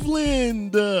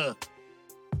Cleveland.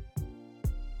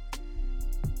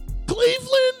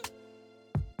 Cleveland?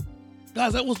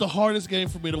 Guys, that was the hardest game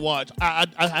for me to watch. I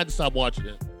had to stop watching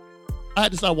it. I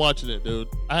had to stop watching it, dude.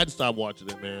 I had to stop watching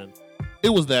it, man. It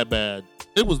was that bad.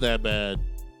 It was that bad.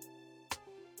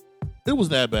 It was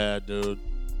that bad, dude.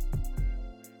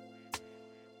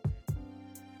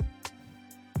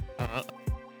 I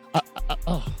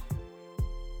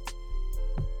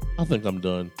think I'm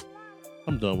done.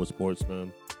 I'm done with sports,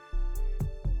 man.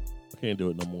 I can't do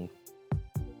it no more.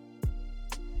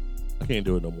 I can't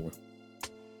do it no more.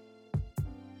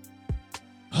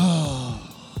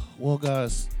 Well,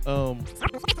 guys, I don't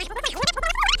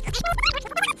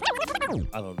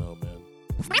know, man.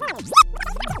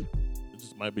 It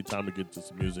just might be time to get to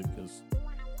some music because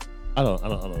I don't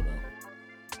know.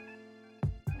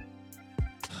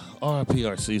 RIP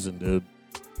our season, dude.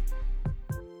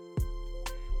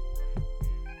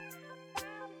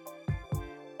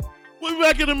 We'll be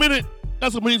back in a minute.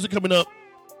 Got some music coming up.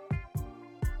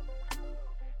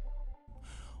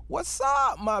 What's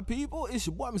up, my people? It's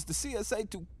your boy, Mr. CSA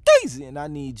 2 Daisy, and I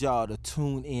need y'all to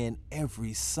tune in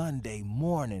every Sunday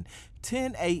morning,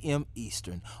 10 a.m.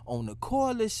 Eastern, on the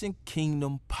Coalition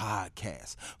Kingdom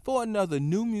podcast for another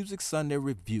New Music Sunday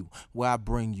review, where I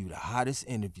bring you the hottest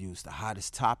interviews, the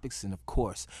hottest topics, and of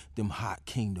course, them hot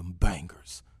Kingdom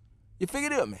bangers. You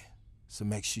figured it out, man? So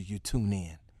make sure you tune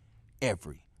in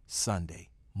every Sunday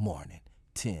morning,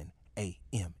 10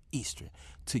 a.m. Eastern,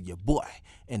 to your boy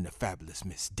and the fabulous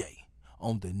Miss Day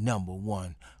on the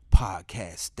 #1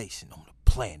 podcast station on the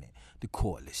planet, the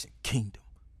Coalition Kingdom.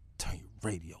 Turn your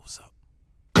radios up.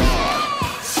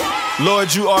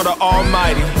 Lord, you are the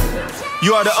Almighty.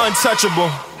 You are the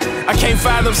untouchable. I can't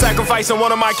fathom sacrificing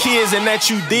one of my kids, and that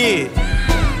you did.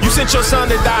 You sent your son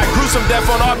to die, gruesome death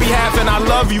on our behalf, and I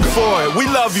love you for it. We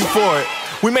love you for it.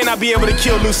 We may not be able to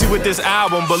kill Lucy with this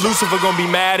album, but Lucifer gonna be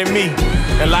mad at me,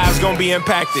 and lives gonna be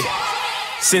impacted.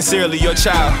 Sincerely, your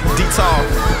child, D-Tall.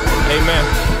 Amen.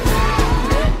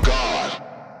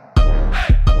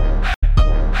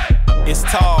 It's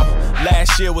tall.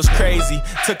 Last year was crazy.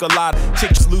 Took a lot of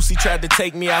chicks. Lucy tried to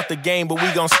take me out the game, but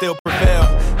we gon' still prevail.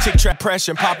 Chick trap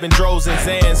pressure, popping droves and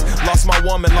Zans. Lost my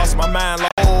woman, lost my mind.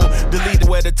 Whoa, deleted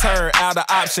where to turn. Out of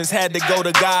options, had to go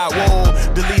to God.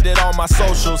 Whoa, deleted all my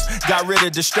socials. Got rid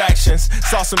of distractions.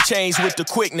 Saw some change with the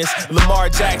quickness. Lamar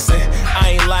Jackson.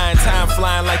 I ain't lying, time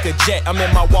flying like a jet. I'm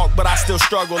in my walk, but I still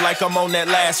struggle like I'm on that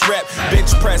last rep.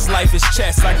 Bench press, life is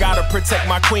chess. I gotta protect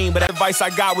my queen, but advice I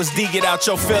got was D, get out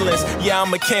your feelings. Yeah,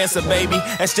 I'm a cancer, baby.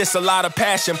 That's just a lot of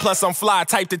passion. Plus, I'm fly,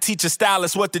 type to teach a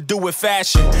stylist what to do with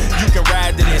fashion. You can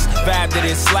ride to this, vibe to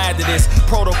this, slide to this.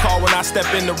 Protocol when I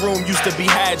step in the room used to be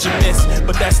had you miss.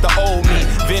 But that's the old me,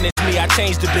 vintage me, I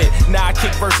changed a bit. Now I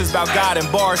kick verses about God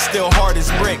and bars still hard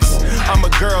as bricks. I'm a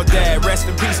girl dad, rest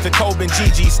in peace to Kobe and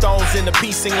Gigi. Stones in the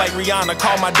piece, sing like Rihanna,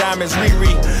 call my diamonds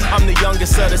Riri. I'm the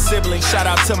youngest of the siblings, shout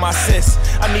out to my sis.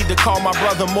 I need to call my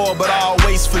brother more, but I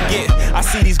always forget. I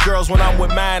see these girls when I'm with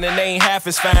mine and they ain't half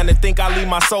as fine. And think I leave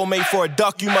my soulmate for a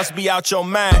duck, you must be out your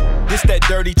mind. This that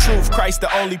dirty truth, Christ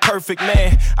the only perfect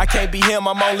man. I can't be him,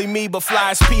 I'm only me, but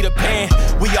fly as Peter Pan.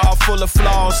 We all full of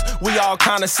flaws, we all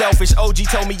kinda selfish. OG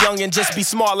told me young and just be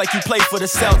smart like you play for the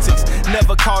Celtics.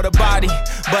 Never caught a body,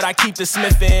 but I keep the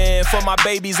Smithin'. For my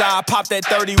babies, I pop that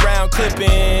 30-round clip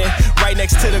in. Right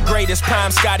next to the greatest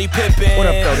prime Scottie Pippen. What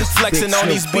up, though? This flexing on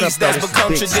these beats, that's This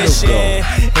become Big tradition.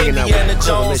 Hanging out with Indiana Jones,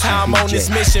 Coalition how I'm on DJ. this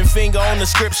mission. Finger on the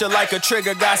scripture like a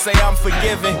trigger. God say I'm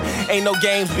forgiven. Ain't no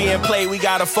games being played, we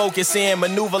gotta focus in.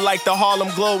 Maneuver like the Harlem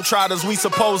Globetrotters, we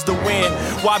supposed to win.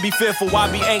 Why be fearful,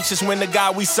 why be anxious when the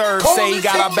God we serve say he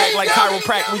got our back like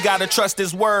chiropractic, we gotta trust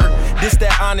his word. This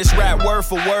that honest rap, word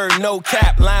for word, no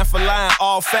cap, line for line,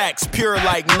 all facts, pure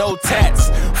like no tats.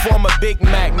 Form a Big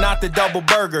Mac, not the double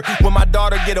burger. When my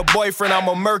daughter get a boyfriend,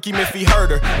 I'ma murk him if he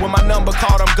hurt her. When my number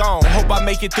called, I'm gone, hope I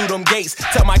make it through them gates.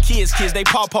 Tell my kids, they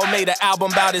pawpaw made an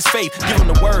album about his faith. Give them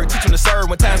the word, teach them to serve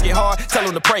when times get hard, tell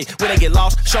them to pray. When they get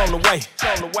lost, show them the way,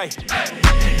 show them the way.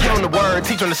 Give them the word,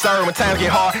 teach them to serve when times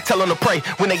get hard, tell them to pray.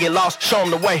 When they get lost, show them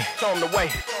the way, show them the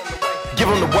way. Give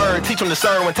them the word, teach them to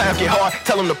serve when times get hard,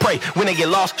 tell them to pray. When they get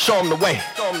lost, show them the way,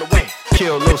 show them the way.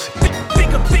 Kill Lucy. Pick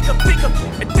up,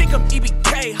 and pick up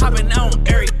EBK, hopping out on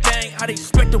everything. How they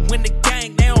expect to win the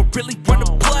game, they don't really want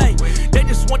to play. They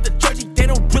just want the jersey, they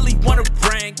don't really want to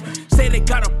bring. Say they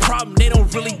got a problem, they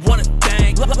don't really want to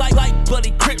think. Like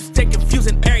bloody Crips, they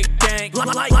confusing everything.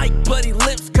 Like bloody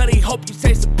lips, cause they hope you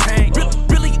taste the pain.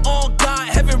 Really on God,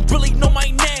 heaven really know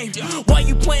my name. Why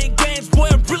you playing games, boy,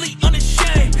 I'm really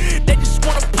unashamed. They just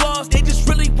want applause, they just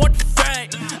really want the fame.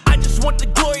 I just want the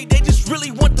glory, they just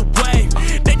really want the wave.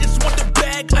 They just want the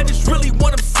bag, I just really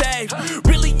want them saved.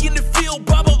 Really in the field,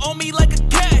 Baba on me like a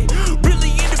K. Really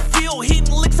in the field,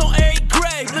 hitting licks on every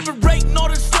grave. Liberating all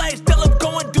the slaves, tell them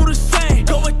go and do the same.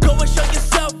 Go and show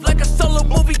yourself like a solo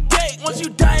movie date. Once you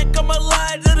die and come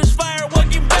alive, let us fire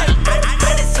walking back.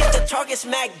 I just hit the target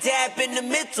smack dab in the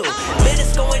middle.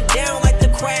 Minutes going down like the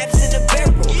crabs in the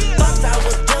barrel. Thought I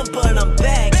was done, but I'm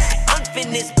back.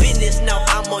 Unfinished business, now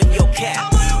I'm on your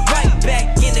cap. Right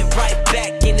back in it, right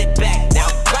back in it back now.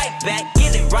 Right back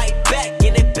in it, right back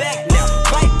in it back now.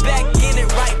 Right back in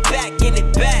it, right back in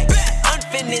it back.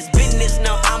 Unfinished business,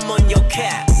 now I'm on your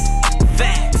cap.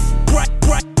 Facts.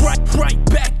 Right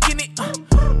back in it.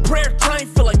 Prayer time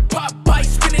feel like Popeye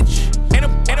spinach. And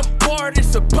I'm bored,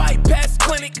 it's a bypass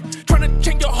clinic. Trying to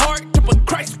change your heart to put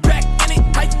Christ back in it.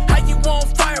 How you on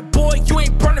fire, boy? You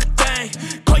ain't burn a thing.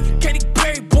 Call you Katy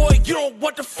Perry, boy, you don't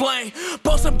want the flame.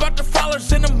 Boasting about the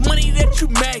followers and the money that you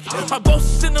make. My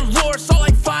boast is in the Lord, so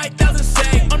like 5,000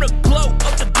 say. On the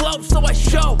globe, so I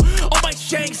show. On my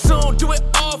shank soon, do it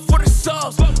all for the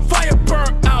souls. Fire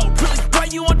burn out, really, why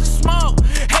you want the smoke?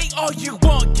 Hate all you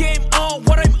want, game on,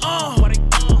 what I'm on.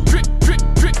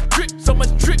 Drip, so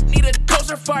much drip, need a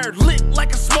dozer. Fire lit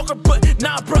like a smoker, but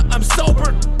nah, bruh, I'm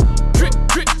sober.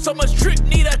 Drip, so much drip,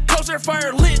 need a dozer.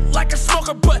 Fire lit like a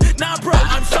smoker, but nah, bruh,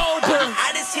 I'm sober.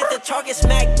 I just hit the target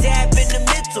smack dab in the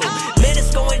middle.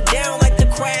 Minutes going down like the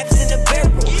crabs in the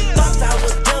barrel. Thought I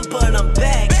was done, but I'm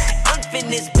back.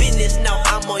 Unfinished business, now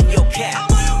I'm on your cap.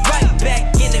 Right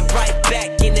back in it, right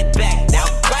back in it back now.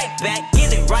 Right back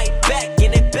in it, right back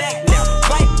in it back now.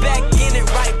 Right back in it,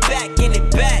 right back in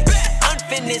it back.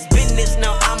 Unfinished business,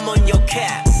 now I'm on your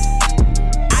cap.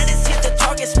 I just hit the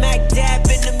target smack dab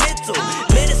in the middle.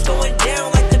 Minutes going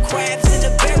down like the crabs in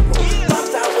the barrel.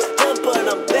 Thought I was done, but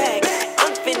I'm back.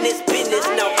 Unfinished business,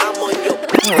 now I'm on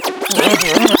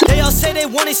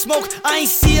wanted smoke, I ain't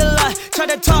see a lot. Try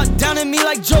to talk down to me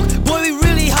like joke, boy, we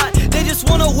really hot. They just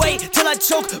wanna wait till I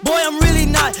choke, boy, I'm really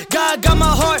not. God got my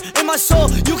heart and my soul,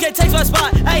 you can't take my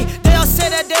spot. Hey, they all say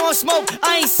that they want smoke,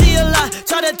 I ain't see a lot.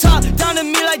 Try to talk down to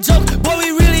me like joke, boy,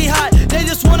 we really hot. They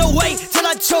just wanna wait till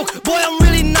I choke, boy, I'm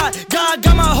really not. God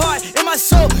got my heart and my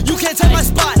soul, you can't take my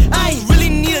spot. I ain't really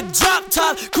need a drop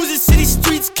top, cruising city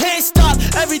streets can't stop.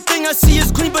 Everything I see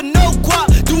is green but no guap.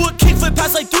 Do a kickflip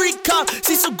past like 3 cops,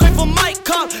 see some grateful mic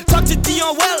cop. Talk to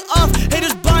Dion well off,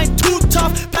 haters buying too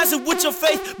tough. Pass it with your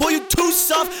faith, boy, you too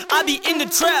soft. I be in the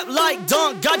trap like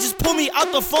dunk, God just pull me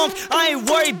out the funk. I ain't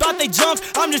worried about they junk,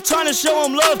 I'm just trying to show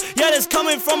them love. Yeah, that's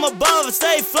coming from above,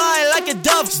 stay fly like a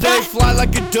dove. Stay fly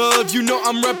like a dove, you know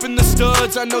I'm reppin' the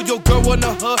studs. I know your girl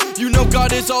wanna hug, you know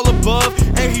God is all above.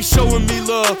 And he's showing me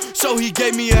love, so he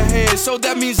gave me a hand. So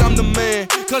that means I'm the man,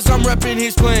 cause I'm reppin'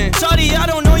 his plan. Shawty, I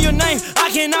don't know your name, I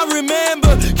cannot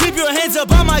remember. Keep your hands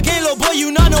up on my game, little boy,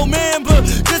 you not no member.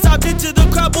 Just I've been to the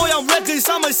crowd, boy, I'm reckless,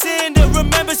 I'm a sender.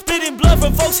 Remember spitting blood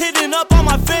from folks hitting up on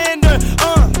my fender.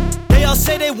 They all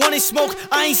say they wanted smoke,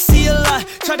 I ain't see a lot.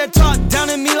 Try to talk down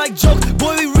to me like joke,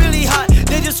 boy, we really hot.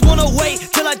 They just wanna wait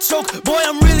till I choke, boy,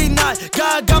 I'm really not.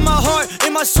 God got my heart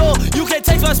and my soul, you can't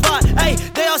take my spot. Hey,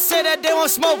 they all say that they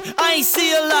want smoke, I ain't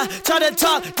see a lot. Try to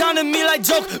talk down to me like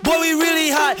joke, boy, we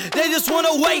really hot. They just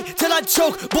wanna wait till I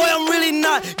choke, boy, I'm really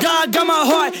not. God got my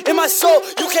heart and my soul,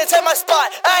 you can't take my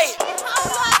spot. Hey.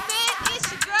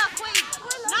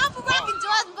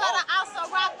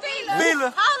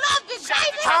 Hold up,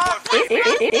 bitch,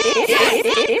 baby.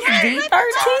 It's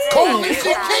D13.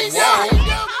 Coalition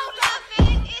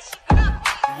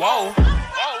Whoa.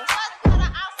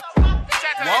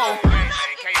 Whoa.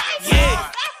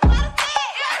 Yeah.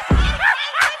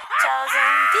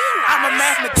 I'm a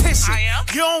mathematician.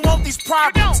 You don't want these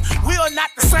problems. We are not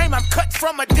the same. I'm cut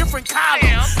from a different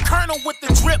column. Colonel with the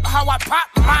drip, how I pop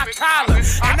my collar.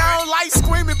 And I don't like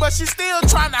screaming, but she still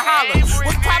trying to holler.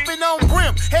 Was popping on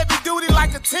brim, heavy duty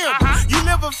like a Tim. You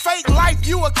live a fake life,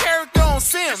 you a character on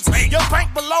Sims. Your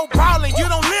bank below ballin', you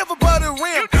don't live above the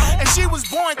rim. And she was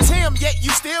born Tim, yet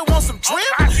you still want some trim?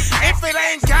 If it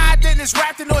ain't God, then it's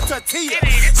wrapped in a tortilla.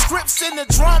 Scripts in the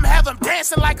drum, have them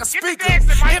dancing like a speaker. If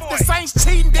the saints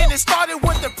cheating, then it started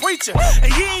with the preacher.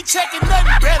 And you ain't checking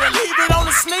nothing, better leave it on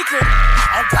the sneaker.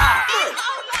 Oh God.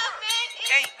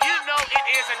 Hey, you know it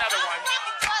is another one.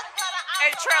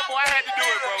 Hey, Treble, I had to do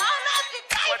it, bro.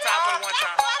 One time for the one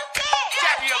time.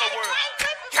 Jack Yellow World.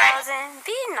 Cousin,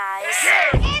 be nice.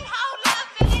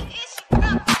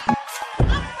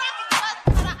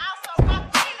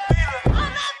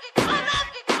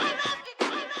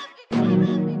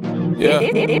 Yeah.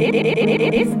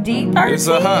 It's D13. It's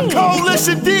a hot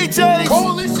Coalition DJs.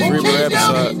 Coalition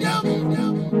episode.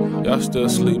 Y'all still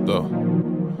asleep though.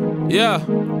 Yeah.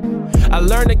 I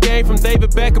learned the game from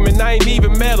David Beckham and I ain't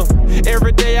even met him.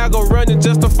 Every day I go running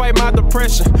just to fight my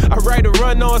depression. I write a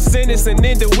run on a sentence and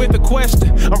end it with a question.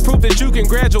 I'm proof that you can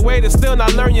graduate and still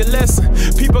not learn your lesson.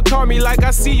 People call me like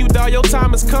I see you, dawg, your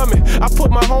time is coming. I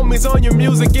put my homies on your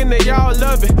music and they all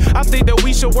love it. I think that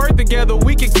we should work together,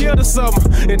 we can kill the summer.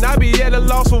 And I be at a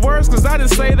loss for words cause I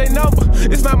didn't say they number.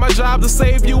 It's not my job to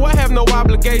save you, I have no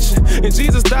obligation. And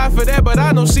Jesus died for that, but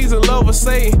I know she's in love with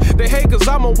Satan. They hate cause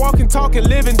I'm a walking, talking,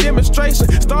 living demonstration.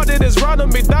 Started as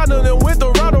Ronald McDonald and went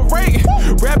to Ronald Reagan.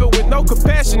 Rapping with no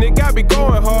compassion, it got me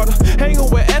going harder. Hanging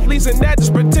with athletes and that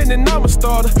just pretending I'm a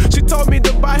starter. She told me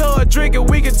to buy her a drink and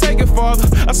we can take it farther.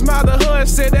 I smiled at her and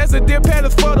said that's a dear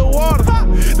paddles for the water.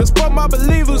 That's for my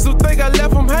believers who think I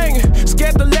left them hanging.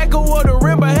 Scared to let go of the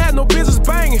rim but had no business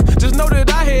banging. Just know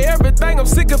that I hear everything, I'm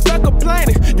sick of that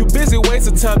complaining. You busy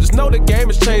wasting time, just know the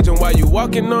game is changing. While you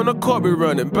walking on the court, be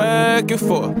running back and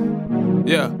forth.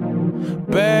 Yeah.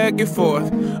 Back and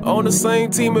forth, on the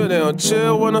same team and they don't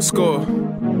chill when I score.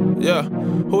 Yeah,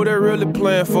 who they really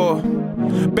playing for?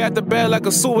 Back to back like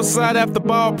a suicide after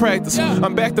ball practice.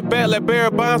 I'm back to back like Barry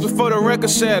Bonds before the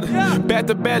record shattered. Back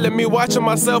to back, let me watching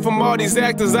myself from all these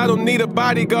actors. I don't need a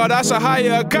bodyguard, I should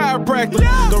hire a chiropractor.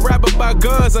 Don't rap about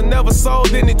guns, I never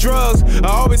sold any drugs. I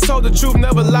always told the truth,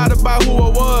 never lied about who I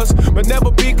was. But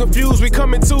never be confused, we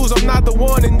come in twos, I'm not the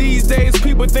one. And these days,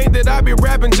 people think that I be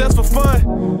rapping just for fun.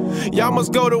 Y'all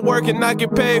must go to work and not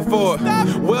get paid for it.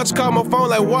 Welch called my phone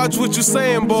like, watch what you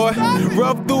saying, boy.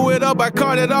 Rough threw it up, I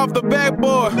caught it off the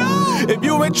backboard. If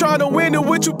you ain't trying to win, then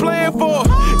what you playing for?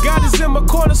 God is in my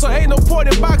corner, so ain't no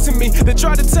point in boxing me. They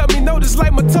try to tell me no, just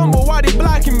like my tumble, why they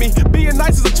blocking me? Being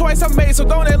nice is a choice I made, so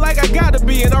don't act like I gotta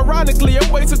be. And ironically,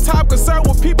 I'm wasting time concerned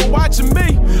with people watching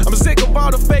me. I'm sick of all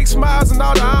the fake smiles and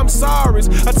all the I'm sorry's.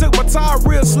 I took my time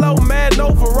real slow, man, no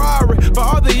Ferrari. For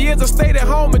all the years I stayed at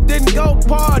home and didn't go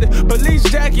party. Police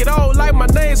jacket on like my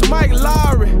name's Mike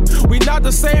Lowry. We not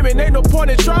the same and ain't no point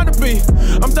in trying to be.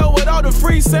 I'm done with all the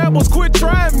free samples, quit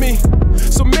trying me.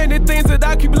 So many things that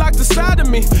I keep locked inside of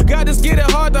me. God just get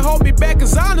it hard to hold me back,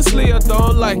 cause honestly I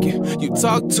don't like it. You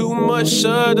talk too much,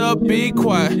 shut up, be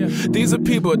quiet. These are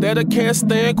people that I can't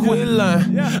stand, quit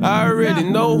lying. I already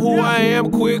know who I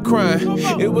am, quit crying.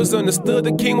 It was understood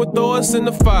the king would throw us in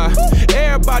the fire.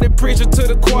 Everybody preaching to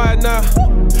the choir now.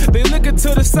 They looking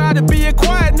to the side and being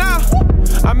quiet now.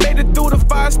 I made it through the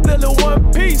fire still in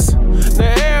one piece.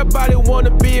 Now everybody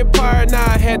wanna be a pirate. Now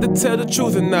I had to tell the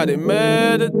truth and now they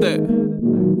mad at that.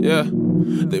 Yeah,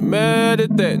 they mad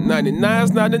at that.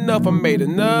 99's not enough, I made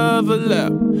another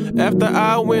lap. After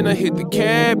I win, I hit the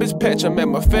cabbage patch. I'm at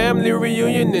my family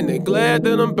reunion and they glad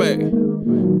that I'm back.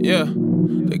 Yeah,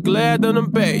 they glad that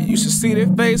I'm back. You should see their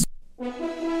face.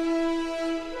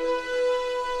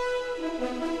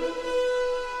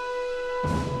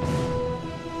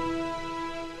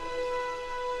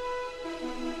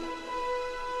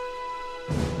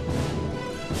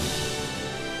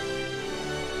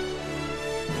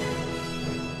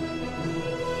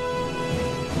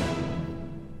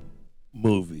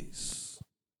 Movies.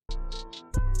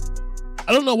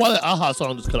 I don't know why that Aha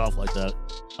song just cut off like that.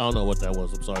 I don't know what that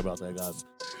was. I'm sorry about that, guys.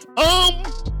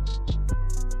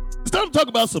 It's time to talk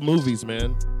about some movies,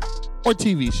 man. Or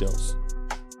TV shows.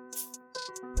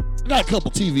 I got a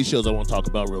couple TV shows I want to talk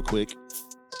about real quick.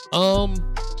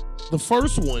 The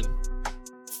first one.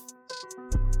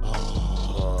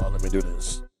 Let me do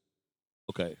this.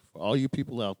 Okay, for all you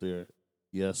people out there,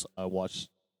 yes, I watch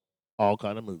all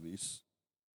kind of movies.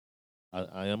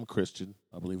 I am a Christian.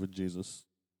 I believe in Jesus.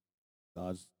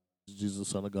 God's Jesus, the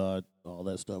Son of God, all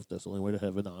that stuff. That's the only way to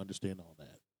heaven. I understand all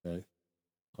that. Okay?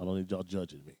 I don't need y'all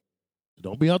judging me.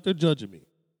 Don't be out there judging me.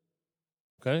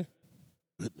 Okay?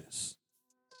 Goodness.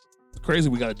 It's crazy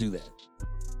we got to do that.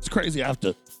 It's crazy I have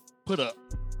to put a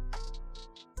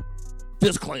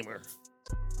disclaimer.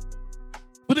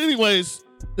 But anyways,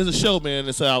 there's a show, man,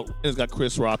 that's out. And it's got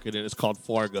Chris Rock in it. It's called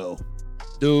Fargo.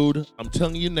 Dude, I'm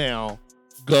telling you now,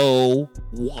 go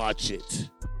watch it.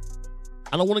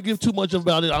 I don't want to give too much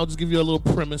about it. I'll just give you a little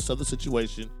premise of the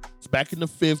situation. It's back in the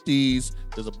 50s.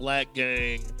 There's a black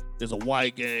gang. There's a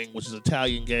white gang, which is an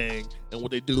Italian gang. And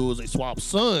what they do is they swap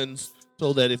sons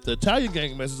so that if the Italian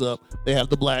gang messes up, they have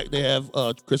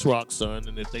Chris Rock's son.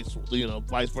 And if they,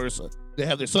 vice versa, they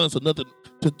have their son. So nothing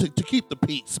to keep the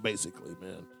peace, basically,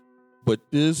 man. But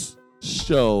this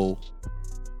show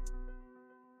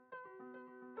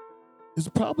it's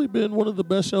probably been one of the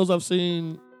best shows I've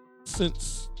seen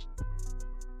since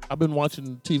I've been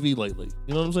watching TV lately.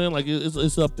 You know what I'm saying? Like,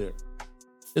 it's up there.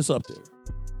 It's up there.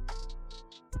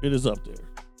 It is up there.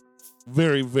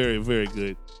 Very, very, very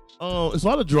good. It's a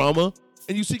lot of drama,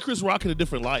 and you see Chris Rock in a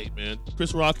different light, man.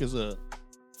 Chris Rock is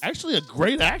actually a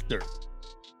great actor.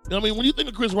 You know what I mean? When you think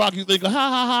of Chris Rock, you think, ha,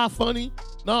 ha, ha, funny.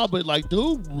 No, but, like,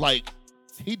 dude, like,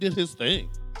 he did his thing.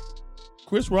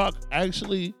 Chris Rock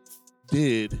actually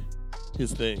did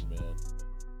his thing, man.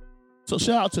 So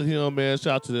shout out to him, man.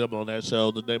 Shout out to them on that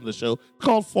show. The name of the show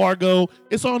called Fargo.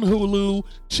 It's on Hulu.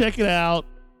 Check it out.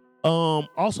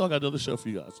 Also, I got another show for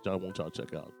you guys that I want y'all to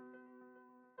check out.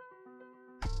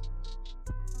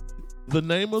 The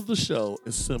name of the show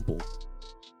is simple.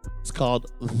 It's called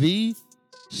The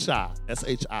Chi.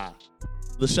 S-H-I.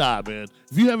 The Chi, man.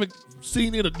 If you haven't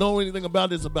seen it or know anything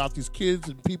about it, it's about these kids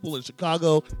and people in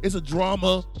Chicago. It's a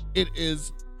drama. It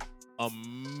is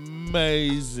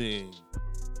amazing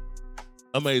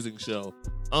show.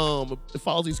 It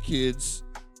follows these kids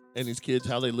and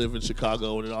how they live in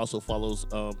Chicago, and it also follows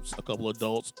a couple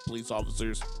adults, police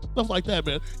officers, stuff like that,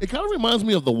 man. It kind of reminds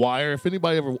me of The Wire. If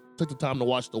anybody ever took the time to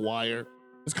watch The Wire,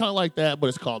 it's kind of like that, but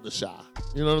it's called The Chi.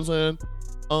 You know what I'm saying?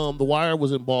 The Wire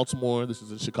was in Baltimore. This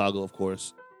is in Chicago, of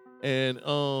course. And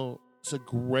it's a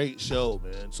great show,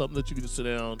 man. Something that you can just sit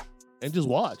down and just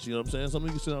watch. You know what I'm saying? Something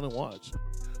you can sit down and watch.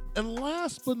 And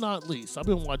last but not least, I've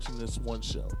been watching this one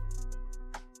show.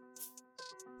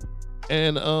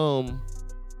 And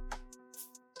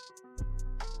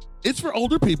it's for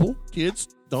older people.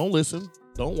 Kids, don't listen.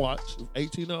 Don't watch. If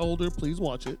 18 or older, please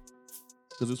watch it.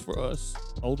 Because it's for us.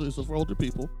 It's for older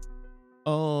people.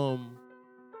 The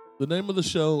name of the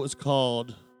show is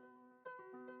called,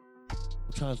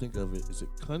 I'm trying to think of it. Is it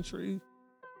Country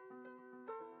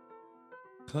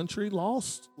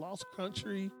Lost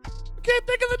Country? I can't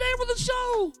think of the name of the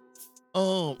show.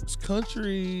 It's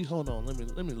Country. Hold on, let me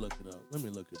look it up. Let me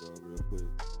look it up real quick.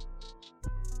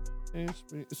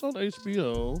 It's on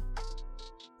HBO.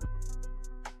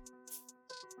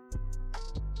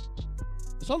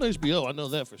 It's on HBO. I know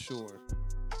that for sure.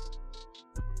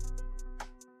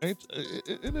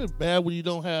 Isn't it bad when you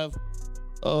don't have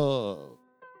your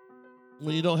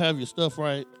stuff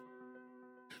right?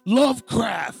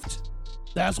 Lovecraft.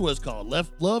 That's what it's called.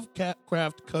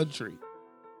 Lovecraft Country.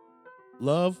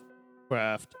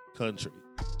 Lovecraft Country.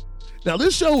 Now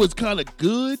this show is kind of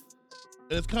good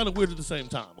and it's kind of weird at the same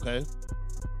time. Okay.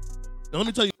 Now let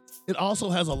me tell you, it also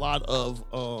has a lot of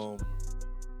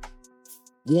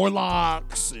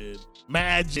warlocks and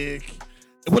magic.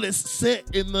 But it's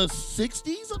set in the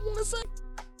 60s, I want to say.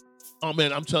 Oh,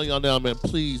 man, I'm telling y'all now, man,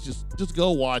 please just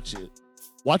go watch it.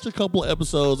 Watch a couple of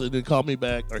episodes and then call me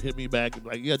back or hit me back and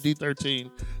be like, yeah, D13,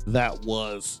 that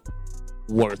was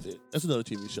worth it. That's another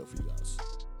TV show for you guys. You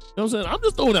know what I'm saying? I'm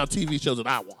just throwing out TV shows that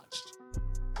I watched.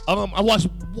 I watched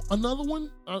another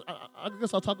one. I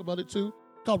guess I'll talk about it too.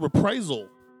 Called Reprisal.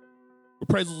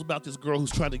 Reprisal is about this girl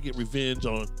who's trying to get revenge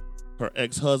on her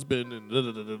ex-husband and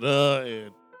da-da-da-da-da,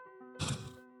 and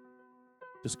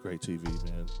it's great TV,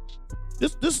 man.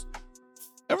 This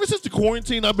ever since the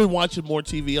quarantine, I've been watching more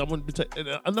TV.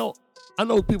 I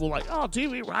know people like, oh,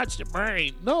 TV rots your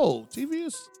brain. No, TV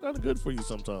is kind of good for you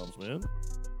sometimes, man.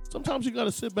 Sometimes you got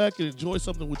to sit back and enjoy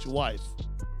something with your wife.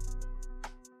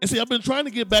 And see, I've been trying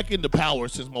to get back into Power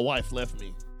since my wife left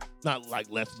me. Not like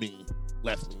left me,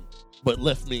 but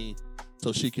left me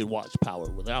so she can watch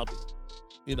Power without me.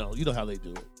 You know how they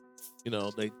do it. You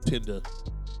know, they tend to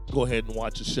go ahead and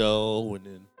watch a show, and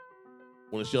then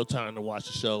when it's your time to watch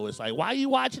the show, it's like, why are you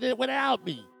watching it without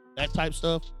me? That type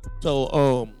stuff.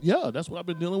 So, yeah, that's what I've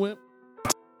been dealing with.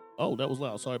 Oh, that was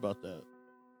loud. Sorry about that.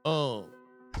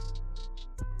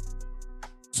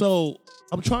 So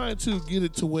I'm trying to get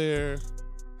it to where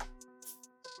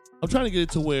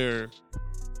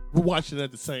we're watching it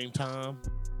at the same time.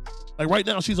 Like right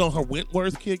now, she's on her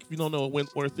Wentworth kick. If you don't know what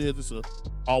Wentworth is, it's a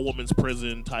all-women's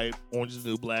prison type, Orange is the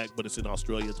New Black, but it's in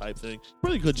Australia type thing.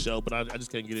 Really good show, but I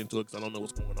just can't get into it because I don't know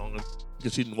what's going on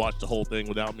because she didn't watch the whole thing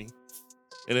without me.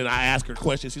 And then I ask her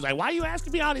questions. She's like, why are you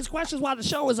asking me all these questions while the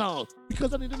show is on?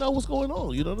 Because I need to know what's going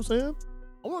on. You know what I'm saying?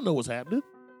 I want to know what's happening.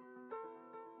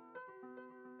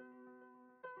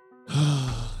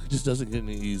 It just doesn't get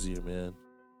any easier, man.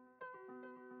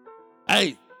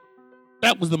 Hey,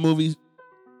 that was the movie.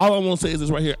 All I want to say is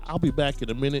this right here. I'll be back in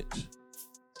a minute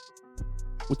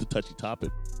with the touchy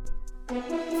topic.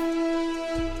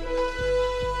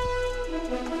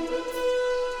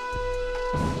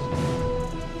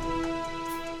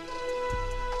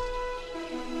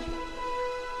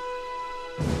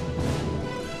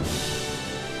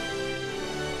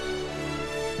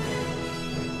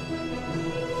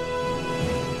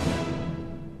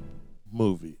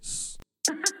 Movies.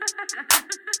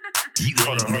 You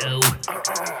already know.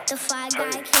 The Fly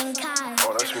Guy King Kai.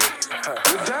 Oh, that's me.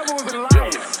 The devil is a liar.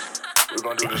 We're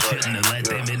gonna do this right. Shouldn't have let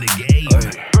them in the game.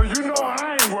 Cause you know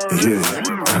I ain't worried.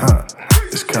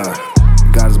 Yeah, it's Kai.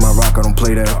 God is my rock, I don't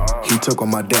play that. He took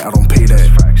on my debt, I don't pay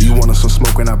that. You want some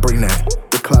smoke and I bring that.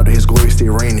 The cloud of his glory stay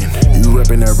raining. You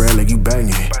reppin' that red like you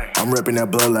banging. I'm reppin' that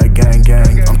blood like gang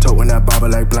gang. I'm toting that Bible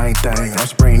like blank thing. I'm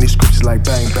spraying these scriptures like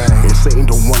bang bang. And Satan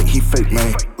don't want it, he fake,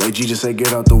 man. Like Jesus say,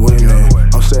 get out the way, man.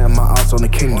 I'm setting my eyes on the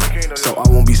kingdom, so I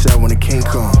won't be sad when the king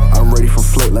come. I'm ready for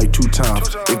flight like 2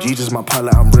 times. If Jesus my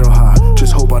pilot, I'm real high.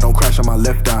 Just hope I don't crash on my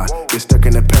left eye. Get stuck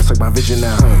in the past like my vision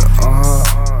now.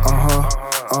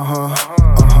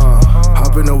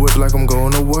 Hop in the whip like I'm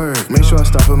going to work. Make sure I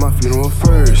stop at my funeral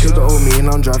first. Hit the old me and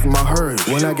I'm driving my hearse.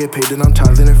 When I get paid, then I'm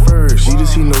tithing it first.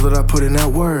 Jesus, he knows that I put in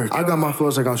that work. I got my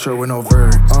flows like I'm sure with no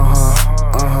vert.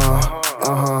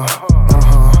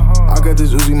 I got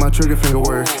this Uzi, my trigger finger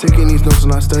work. Taking these notes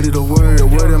and I study the word. The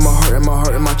word in my heart, in my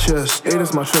heart, in my chest. Hey,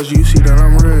 that's my treasure, you see that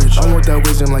I'm rich. I want that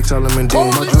wisdom like Solomon did.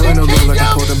 My drawing no look like a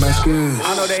cold Damascus.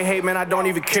 I know they hate, man, I don't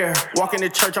even care. Walk in the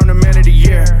church, I'm the man of the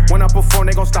year. When I perform,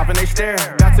 they gon' stop and they stare.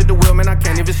 Back to the wheel, man, I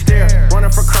can't even stare. Running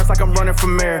for Christ like I'm running for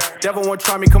mayor. Devil won't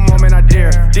try me, come on, man, I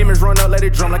dare. Demons run up, let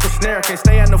it drum like a snare. Can't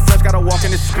stay in the flesh, gotta walk in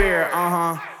the spirit.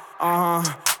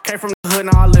 Came from the hood,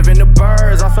 now I live in the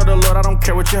birds. I serve the Lord, I don't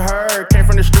care what you heard. Came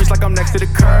from the streets like I'm next to the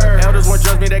curb. Elders won't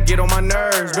judge me, that get on my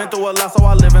nerves. Been through a lot, so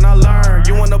I live and I learn.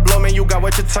 You wanna blow, man, you got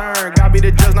what you turn. God be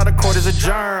the judge, now the court is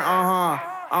adjourned.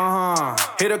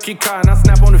 Hit a key car and I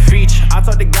snap on the feature. I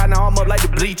talk to God, now I'm up like the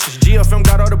bleachers. GFM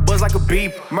got all the buzz like a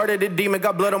beep. Murder the demon,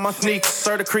 got blood on my sneakers.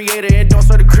 Serve the creator and don't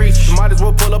serve the creature. Might as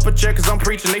well pull up a chair cause I'm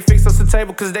preaching. They fix us a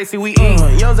table cause they see we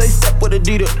eat. Young Zay step with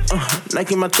Adidas.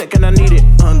 Nike my check and I need it.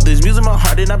 This music my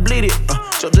heart and I bleed it.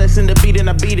 So blessing the beat and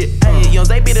I beat it. Ayy, young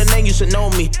Zay be the name, you should know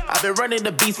me. I been running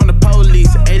the beats from the police.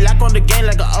 Ayy, lock on the game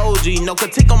like an OG. No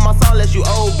critique on my song unless you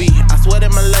OB. I swear that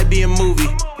my life be a movie.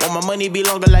 Want my money be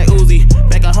longer like Uzi.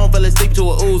 Back at home, fell asleep to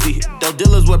a Uzi. Those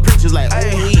dealers were preachers like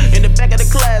ooh. In the back of the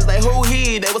class, like who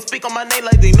he? They would speak on my name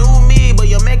like they knew me. But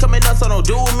your man coming up, so don't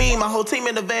do me. My whole team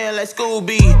in the van like School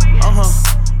B.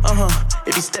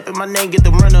 If you step in my name, get the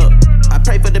run up. I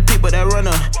pray for the people that run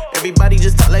up. Everybody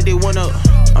just talk like they want up.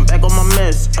 I'm back on my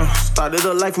mess. Started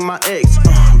a life with my ex.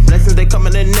 Blessings, they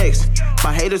coming in next.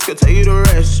 My haters could tell you the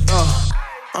rest.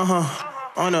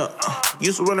 On up.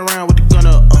 Used to run around with the gun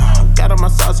up. Got on my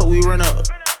side, so we run up.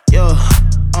 Yeah.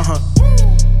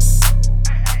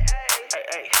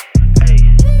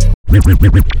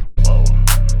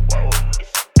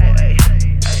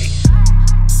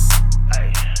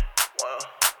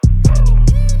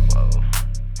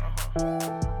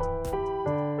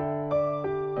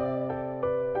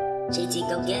 JT,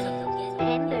 go get him.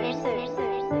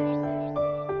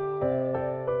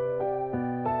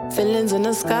 Feelings in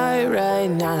the sky right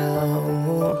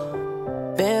now.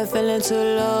 Been feeling too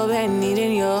low, been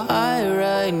needing your heart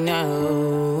right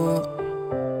now.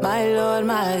 My Lord,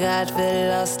 my God, feel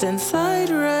lost inside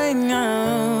right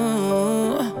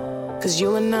now. Cause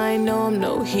you and I know I'm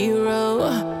no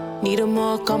hero. Needing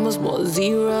more commas, more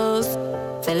zeros.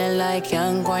 Feeling like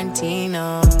young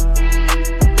Quintino.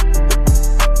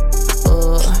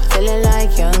 Feeling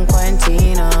like young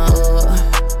Quintino.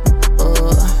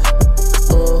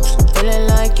 Feeling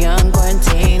like young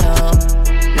Quintino.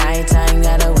 Nighttime,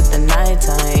 got her with the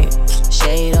nighttime.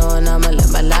 Shade on, I'ma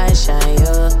let my light shine,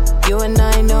 yeah. You and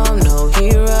I know I'm no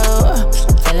hero.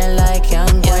 Feeling like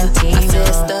young Quintino. I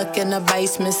feel stuck in the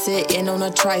basement, sitting on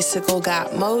a tricycle.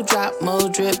 Got more drop, more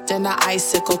drip than an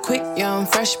icicle. Quick, young,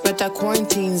 fresh, but that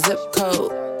quarantine zip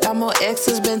code. Got more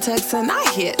exes, been texting, I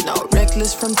hit no.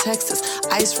 Reckless from Texas,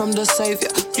 ice from the savior.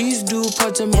 Please do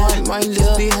pardon my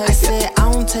mindless behavior. I said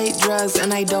I don't take drugs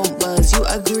and I don't buzz. You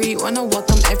agree, wanna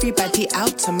welcome everybody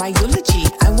out to my eulogy.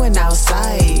 I went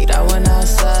outside.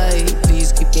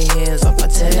 Please keep your hands off my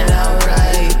tenant,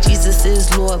 alright. Jesus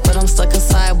is Lord, but I'm stuck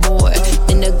inside boy.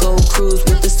 In the gold cruise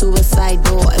with the suicide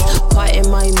doors. Quiet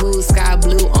in my mood, sky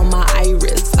blue on my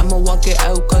iris. I'ma walk it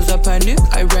out cause I panic,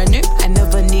 I ran it. I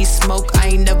never need smoke, I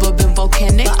ain't never been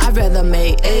volcanic, but I'd rather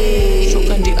make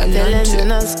feelings in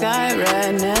the sky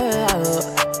right now.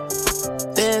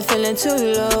 Been feeling too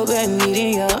low, been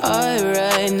needing your heart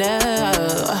right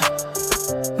now.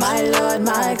 My Lord,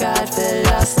 my God, feel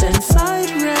lost inside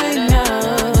right now.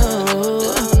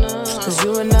 Cause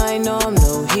you and I know I'm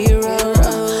no hero.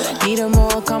 Needing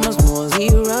more commas, more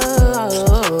zeros.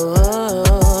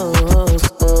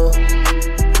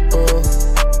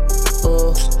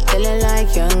 Feeling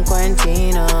like young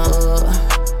Quintino.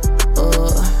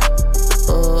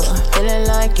 Feeling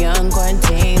like young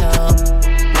Quintino.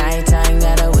 Nighttime,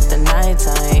 got her with the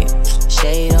nighttime.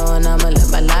 Shade on, I'ma let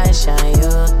my light shine,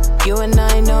 yeah. You and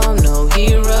I know I'm no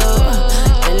hero.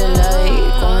 Feeling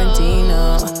like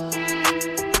Quintino.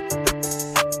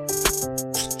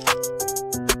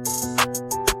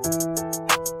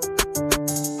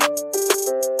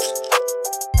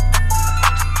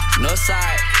 No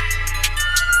side.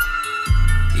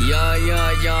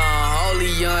 Young,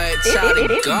 holy young child of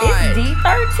God. It's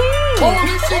D13.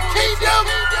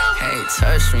 Can't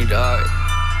touch me, dog.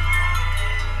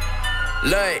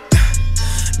 Look,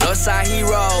 Northside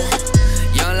hero,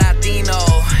 young Latino.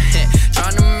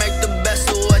 Tryna make the best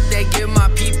of what they give my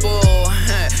people.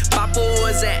 Papa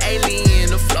was an alien,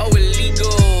 the flow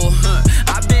illegal.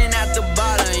 I've been at the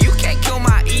bottom, you can't kill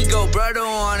my ego. Brother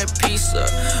wanted pizza,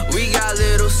 we got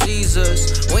Little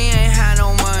Caesars. We ain't had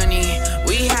no money,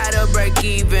 we had to break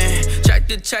even.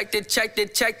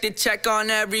 Check on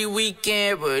every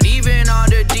weekend. But even on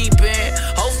the deep end,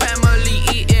 whole family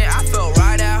eating. I felt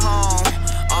right at home,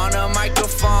 on a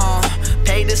microphone.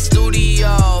 Paid the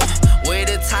studio, with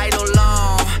a title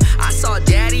long. I saw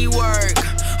daddy work,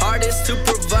 hardest to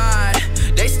provide.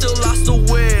 They still lost the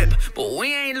whip, but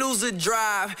we ain't lose the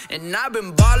drive. And I've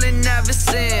been ballin' ever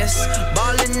since.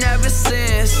 Ballin' ever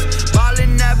since.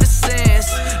 Ballin' ever since.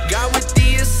 Got with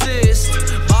the assist.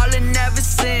 Ballin' ever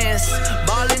since.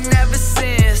 Ballin' ever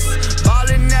since.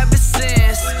 Ballin' ever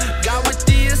since. Got with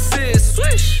the assist.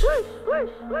 Swish.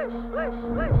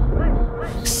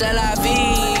 C'est la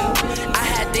vie. I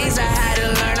had things I had to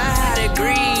learn, I had to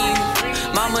grieve.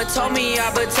 Mama told me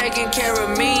I've been taking care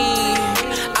of me.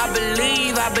 I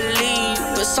believe,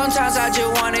 but sometimes I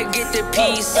just wanna get the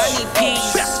peace. I need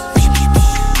peace.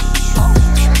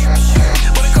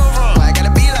 Where it come from? Why I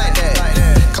gotta be like that?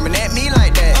 Coming at me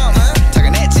like that.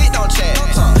 Talking that shit, don't chat.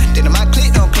 Then my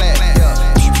click don't clap.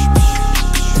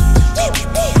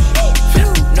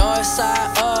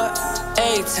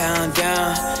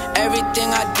 down.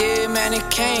 Everything I did, man, it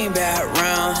came back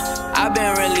round. I've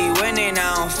been really winning,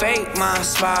 I don't fake my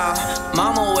smile.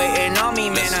 Mama waiting on me,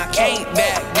 man, I can't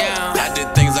back down. I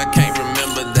did things I can't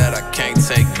remember that I can't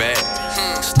take back.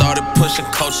 Started pushing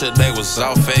culture, they was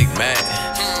all fake mad.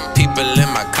 People in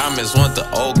my comments want the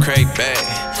old crate back.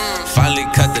 Finally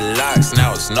cut the locks,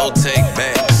 now it's no take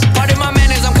backs. Pardon my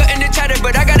manners, I'm cutting the cheddar,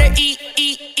 but I gotta eat.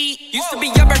 Used to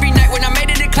be up every night when I made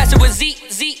it in class, it was Z.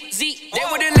 They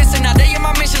wouldn't listen, now they in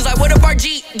my missions like, what up our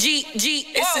G?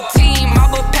 It's a team, I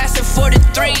would pass it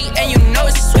 43, and you know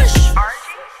it's a swish. RG?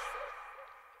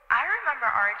 I remember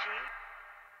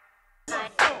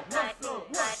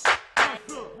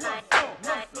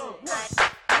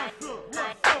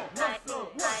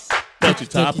Touchy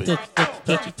topic.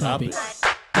 Touchy topic.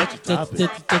 Touchy topic.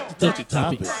 Touchy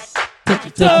topic.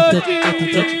 Touchy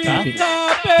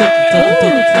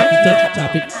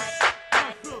topic.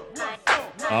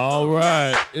 All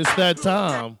right, it's that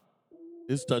time.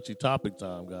 It's touchy topic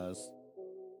time, guys.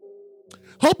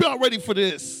 Hope y'all ready for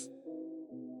this.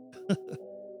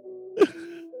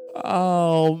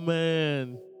 Oh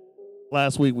man,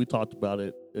 last week we talked about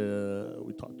it.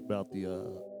 We talked about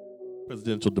the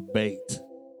presidential debate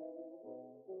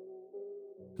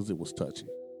because it was touchy.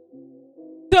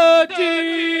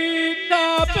 Touchy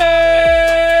topic.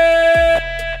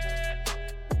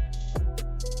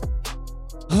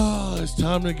 Oh, it's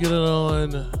time to get it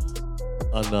on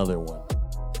another one.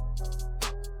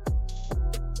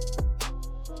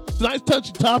 Tonight's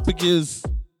touchy topic is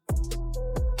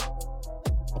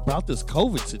about this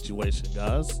COVID situation,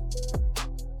 guys.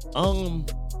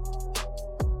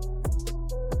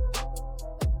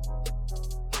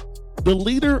 The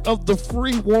leader of the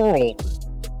free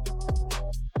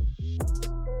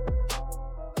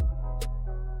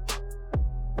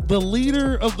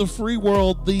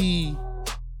world, the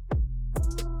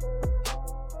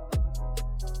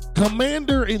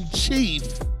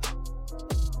commander-in-chief,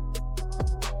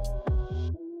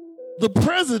 the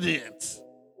president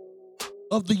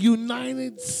of the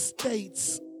United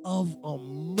States of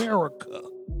America,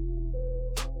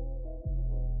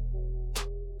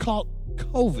 caught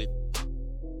COVID.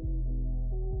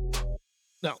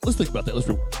 Now, let's think about that. Let's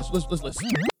listen.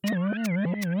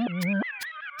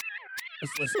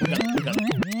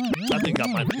 I think y'all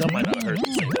might not have heard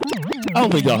me say that. I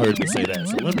don't think y'all heard me say that.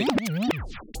 So let me.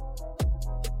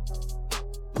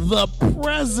 The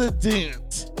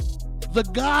president, the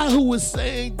guy who was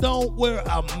saying don't wear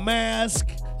a mask,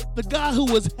 the guy who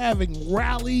was having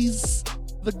rallies,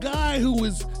 the guy who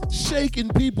was shaking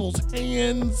people's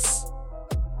hands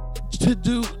to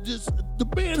do just the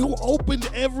man who opened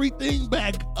everything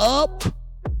back up,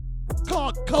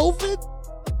 caught COVID.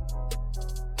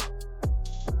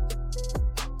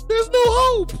 There's no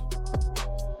hope.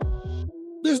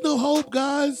 There's no hope,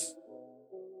 guys.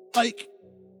 Like,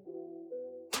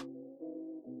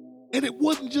 and it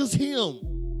wasn't just him.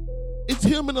 It's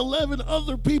him and 11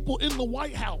 other people in the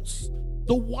White House.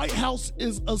 The White House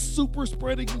is a super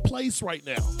spreading place right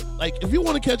now. Like, if you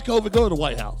want to catch COVID, go to the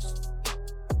White House.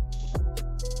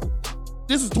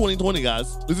 This is 2020,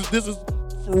 guys. This is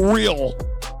for real.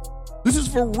 This is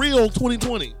for real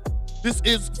 2020. This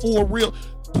is for real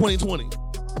 2020.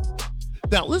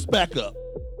 Now, let's back up.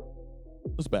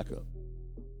 Should we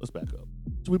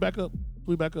back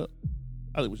up?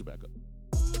 I think we should back up.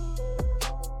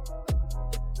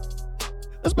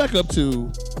 Let's back up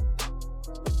to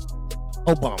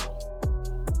Obama.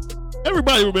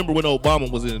 Everybody remember when Obama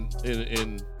was in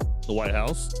the White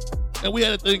House, and we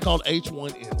had a thing called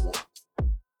H1N1.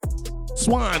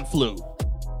 Swine flu,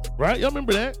 right? Y'all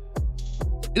remember that?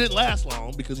 It didn't last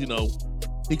long because, he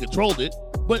controlled it.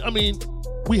 But,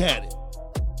 we had it.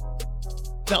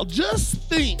 Now, just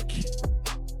think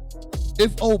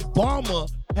if Obama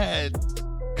had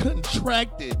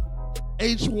contracted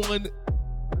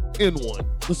H1N1,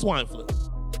 the swine flu.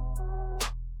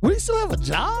 Would he still have a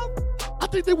job? I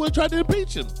think they would have tried to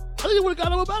impeach him. I think they would have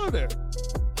got him up out of there.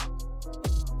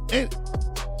 And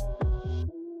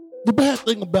the bad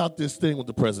thing about this thing with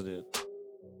the president,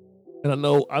 and I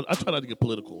know I try not to get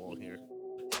political on here.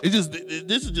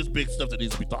 This is just big stuff that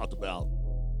needs to be talked about.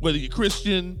 Whether you're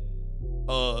Christian,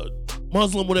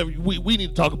 Muslim, whatever, we need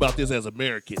to talk about this as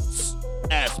Americans,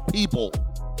 as people.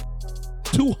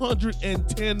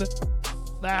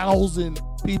 210,000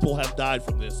 people have died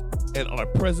from this, and our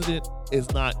president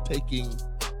is not taking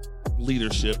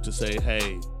leadership to say,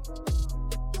 hey,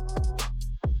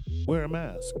 wear a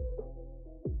mask.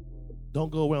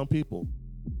 Don't go around people.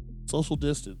 Social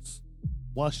distance.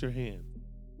 Wash your hands.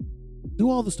 Do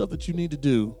all the stuff that you need to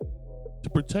do to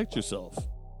protect yourself.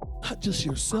 Not just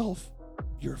yourself,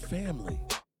 your family.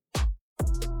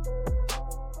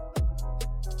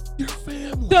 your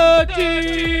family.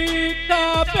 Dirty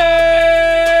topic.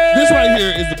 This right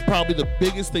here is probably the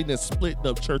biggest thing that's splitting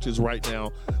up churches right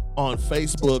now on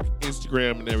Facebook,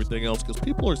 Instagram, and everything else, because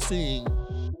people are seeing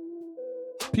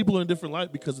people in a different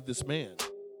light because of this man.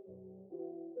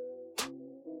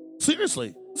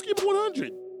 Seriously, let's keep it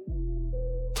 100.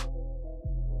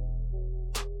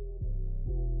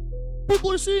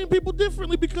 People are seeing people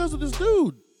differently because of this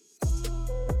dude.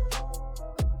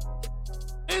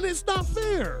 And it's not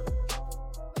fair.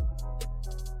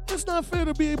 It's not fair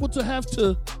to be able to have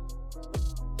to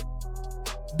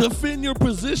defend your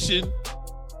position.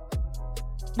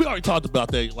 We already talked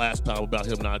about that last time, about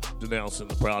him not denouncing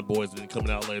the Proud Boys and then coming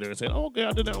out later and saying, oh, okay,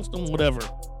 I denounced them, whatever.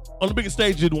 On the biggest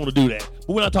stage, you didn't want to do that.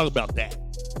 But we're not talking about that.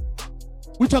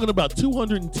 We're talking about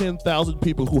 210,000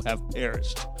 people who have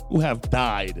perished, who have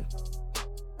died,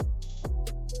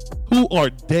 who are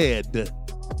dead.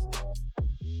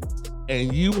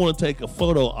 And you want to take a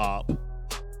photo op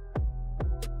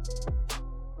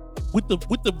with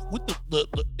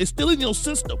the it's still in your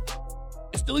system.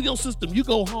 It's still in your system. You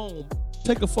go home,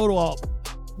 take a photo op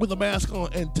with a mask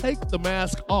on, and take the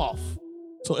mask off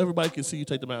so everybody can see you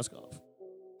take the mask off.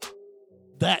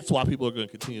 That's why people are going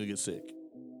to continue to get sick.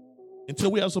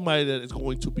 Until we have somebody that is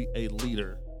going to be a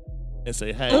leader and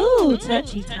say, hey. Ooh,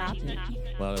 touchy topic.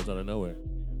 Wow, that was out of nowhere.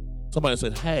 Somebody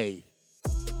said, hey,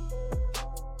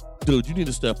 dude, you need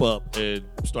to step up and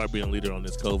start being a leader on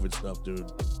this COVID stuff, dude.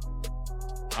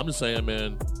 I'm just saying,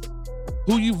 man,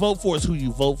 who you vote for is who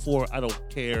you vote for. I don't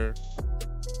care.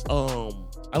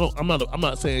 I'm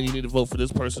not saying you need to vote for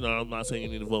this person, or I'm not saying you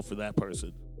need to vote for that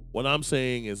person. What I'm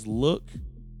saying is look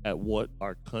at what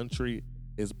our country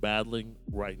is battling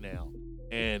right now.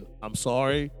 And I'm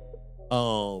sorry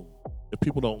if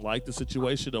people don't like the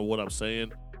situation or what I'm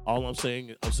saying. All I'm saying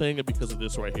it because of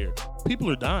this right here. People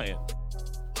are dying.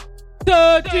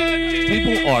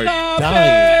 People are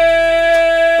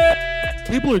dying.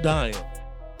 People are dying.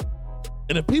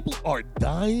 And if people are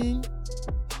dying,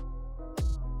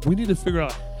 we need to figure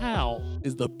out how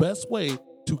is the best way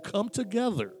to come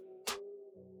together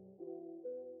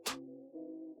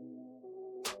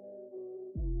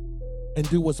and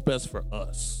do what's best for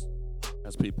us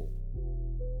as people.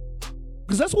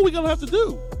 Because that's what we're going to have to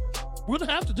do. We're going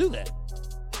to have to do that.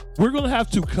 We're going to have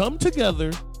to come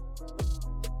together.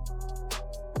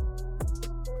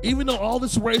 Even though all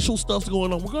this racial stuff's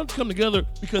going on, we're going to come together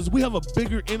because we have a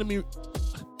bigger enemy.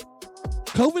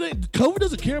 COVID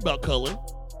doesn't care about color.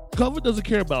 COVID doesn't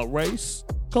care about race.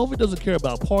 COVID doesn't care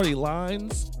about party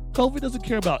lines. COVID doesn't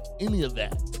care about any of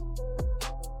that.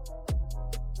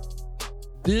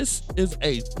 This is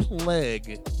a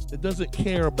plague that doesn't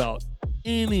care about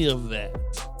any of that.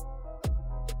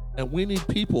 And we need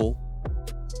people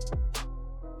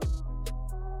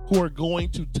who are going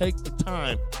to take the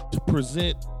time to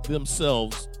present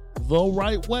themselves the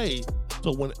right way,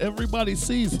 so when everybody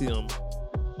sees him,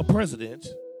 a president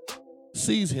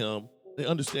sees him, they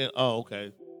understand, oh,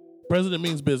 okay, president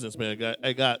means business, man.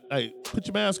 Hey, put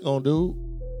your mask on, dude.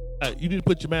 Hey, you need to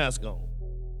put your mask on.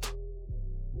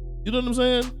 You know what I'm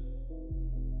saying?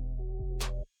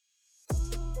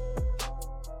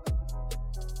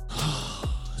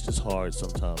 It's just hard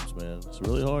sometimes, man. It's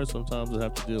really hard sometimes to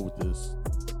have to deal with this.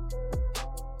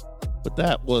 But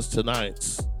that was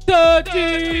tonight's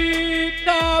Dirty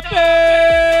Topic.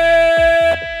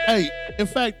 Hey, in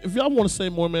fact, if y'all want to say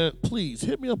more, man, please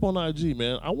hit me up on IG,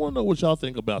 man. I want to know what y'all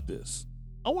think about this.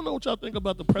 I want to know what y'all think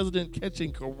about the president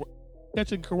catching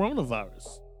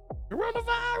coronavirus.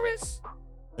 Coronavirus.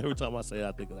 Every time I say it,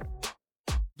 I think of her.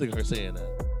 I think of her saying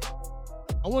that.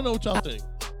 I want to know what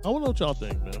y'all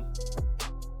think. Man.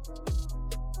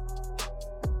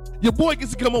 Your boy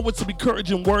gets to come up with some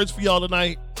encouraging words for y'all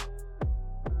tonight.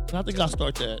 And I think I'll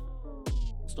start that.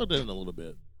 Start that in a little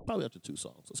bit. Probably after 2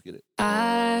 songs. Let's get it.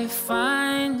 I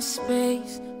find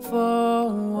space for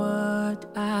what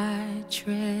I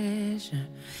treasure.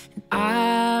 And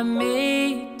I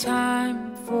make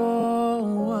time for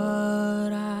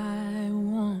what I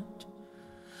want.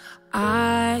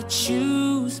 I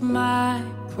choose my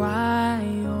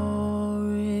priorities.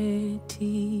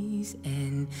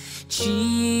 And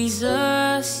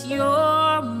Jesus,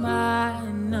 you're my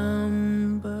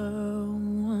number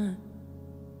one.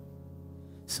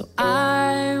 So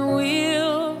I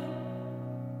will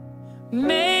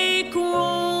make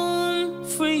room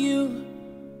for you.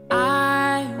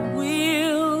 I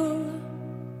will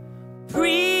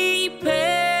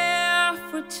prepare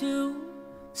for 2,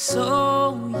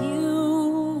 so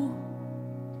you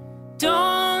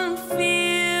don't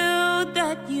feel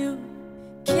that you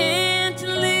can't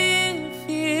live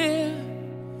here.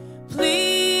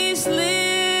 Please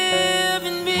live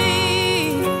in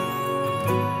me.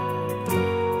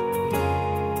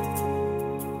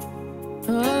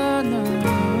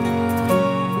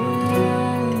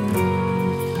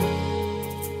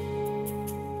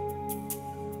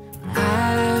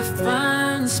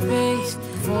 space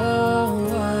for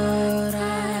what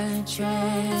I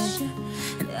treasure,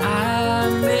 and I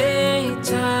make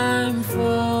time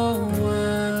for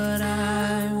what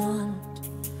I want.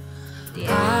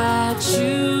 I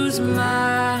choose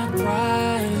my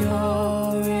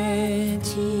priorities,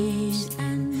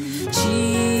 and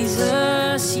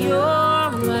Jesus,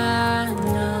 you're my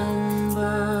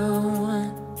number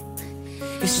one.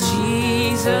 It's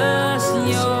Jesus,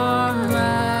 you're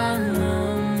my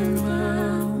number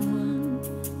one.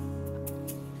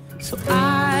 So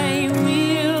I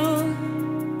will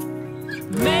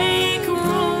make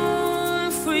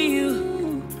room for you.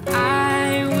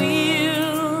 I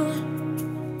will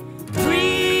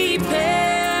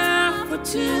prepare for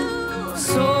two,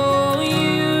 so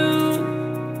you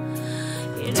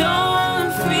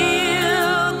don't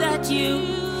feel that you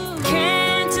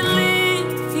can't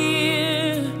live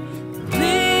here.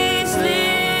 Please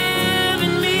live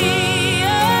in me.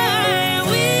 I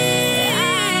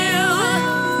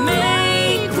will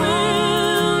make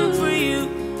room for you.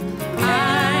 I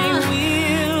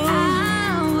will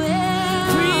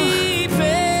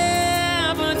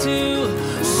prepare for two,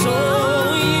 so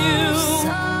you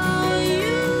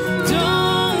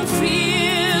don't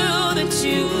feel that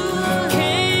you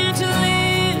can't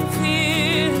live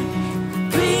here.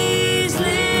 Please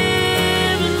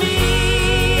live in me.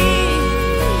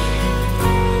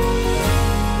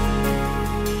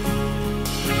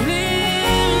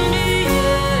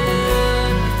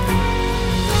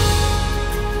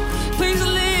 Please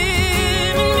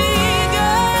live in me,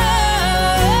 God.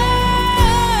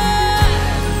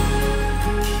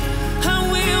 I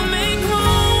will make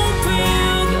room for you.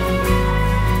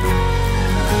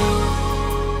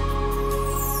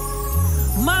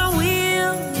 My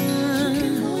will,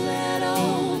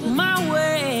 my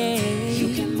way,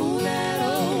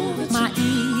 my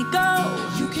ego,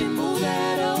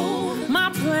 my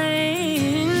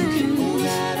plan,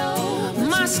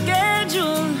 my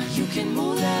schedule,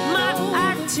 my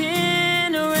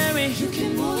itinerary.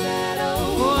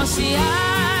 Oh, see, I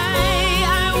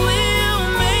will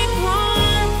make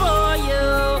room for you.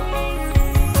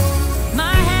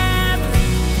 My habit,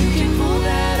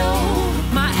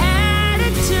 my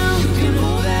attitude,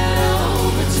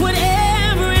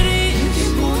 whatever it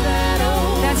is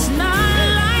that's not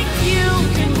like you,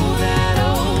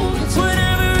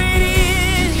 whatever it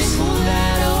is,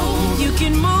 you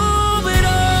can move it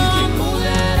on.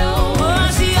 Oh,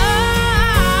 see, I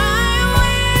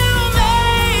will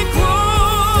make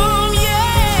room,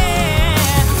 yeah.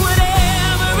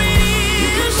 Whatever it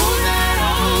is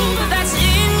that's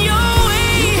in your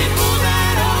way,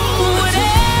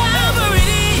 whatever it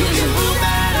is,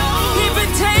 if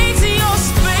it takes your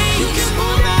space,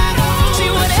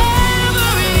 see, whatever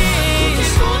it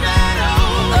is, oh,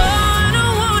 I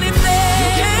don't want it there.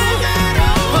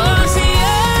 Oh, see, I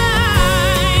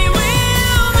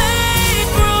will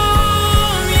make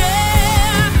room,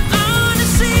 yeah. I wanna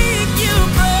seek you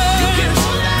first.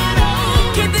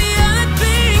 Get the other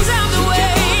things out the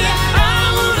way. I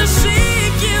wanna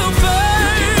seek you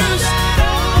first.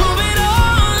 Move it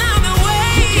all out the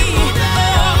way. Oh,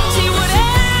 see,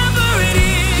 whatever it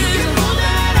is,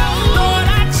 Lord, I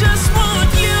just want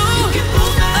you.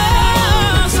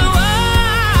 Oh, so I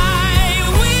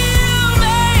will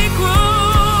make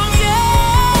room,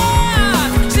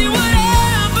 yeah. See,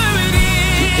 whatever it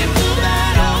is,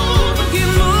 you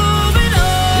move it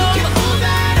over.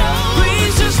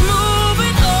 Please just move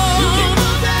it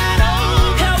over.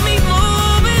 Help me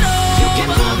move it over.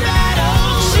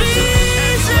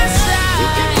 Jesus,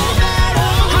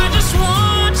 I just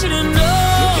want you to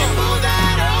know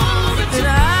that I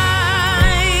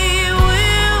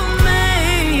will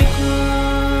make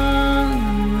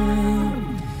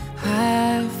room.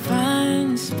 I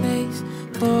find space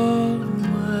for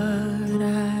what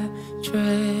I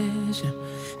treasure.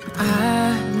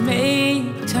 I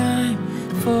make time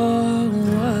for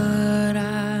what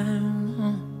I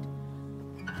want.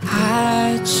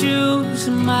 I choose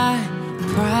my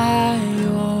priorities.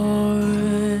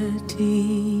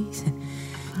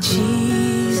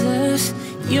 Jesus,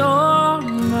 you're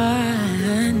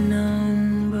my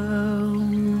number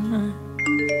one.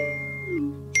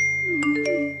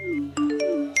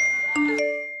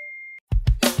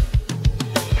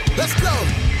 Let's go.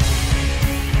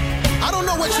 I don't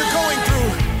know what you're going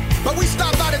through, but we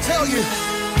stopped by to tell you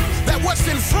that what's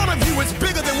in front of you is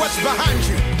bigger than what's behind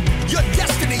you. Your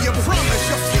destiny, your promise,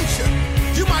 your future.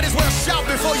 You might as well shout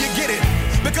before you get it,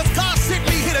 because God sent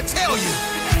me here to tell you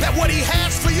that what He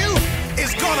has for you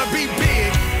is gonna be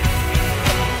big.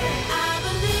 I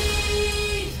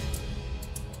believe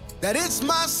That it's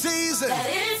my season. that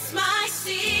it's my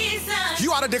season.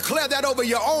 You ought to declare that over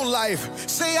your own life.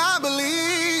 Say, I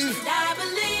believe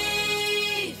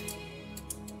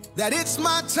that it's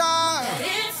my time.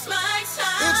 It's my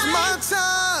time. It's my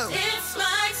time. It's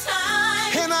my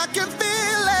time. And I can feel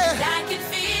it. I can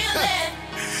feel it.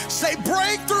 Say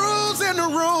breakthroughs in the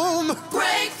room.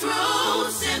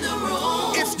 Breakthroughs in the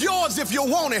room. It's yours if you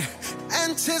want it.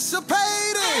 Anticipating.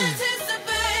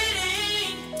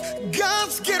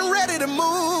 God's getting ready to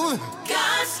move.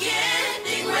 God's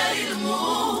getting ready to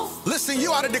move. Listen,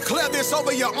 you ought to declare this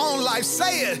over your own life.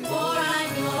 Say it. For I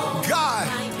know God,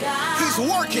 He's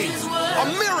working a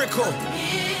miracle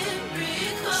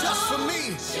just for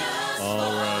me.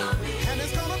 All right. And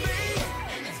it's gonna be.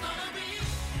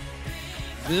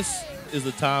 This is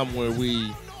a time where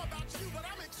we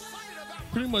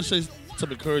pretty much say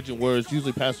some encouraging words.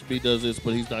 Usually Pastor B does this,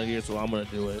 but he's not here, so I'm gonna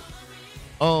do it.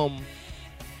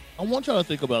 I want y'all to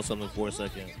think about something for a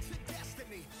second.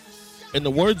 And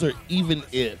the words are even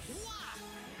if.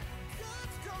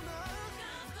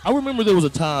 I remember there was a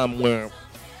time where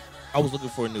I was looking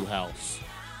for a new house.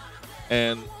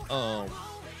 And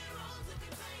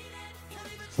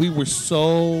we were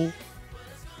so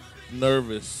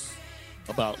nervous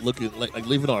about looking like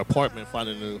leaving our apartment,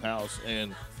 finding a new house.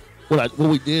 And what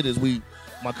we did is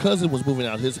my cousin was moving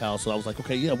out his house, so I was like,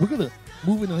 okay, yeah, we're gonna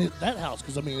move into that house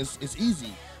because I mean it's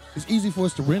easy. It's easy for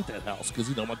us to rent that house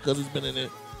because my cousin's been in it,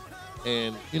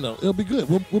 and it'll be good.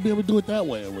 We'll be able to do it that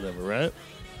way or whatever, right?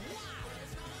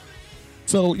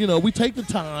 So we take the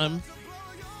time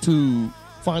to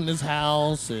find this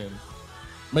house and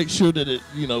make sure that it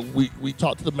we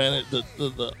talk to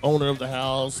the owner of the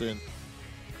house, and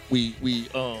we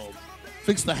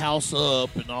fix the house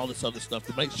up and all this other stuff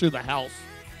to make sure the house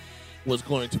was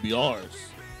going to be ours.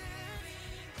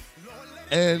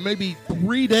 And maybe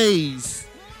 3 days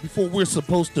before we're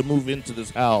supposed to move into this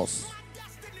house,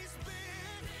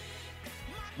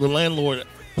 the landlord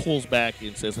pulls back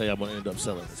and says, hey, I'm going to end up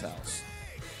selling this house.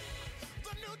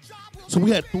 So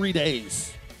we had 3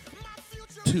 days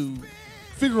to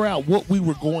figure out what we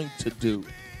were going to do.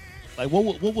 Like,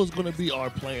 what was going to be our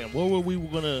plan? What we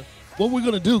going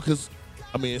to do? Because,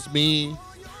 I mean, it's me,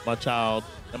 my child,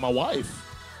 and my wife.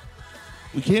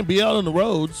 We can't be out on the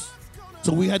roads.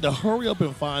 So we had to hurry up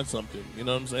and find something. You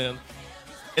know what I'm saying?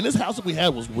 And this house that we had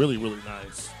was really, really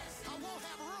nice.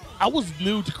 I was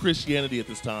new to Christianity at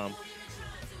this time.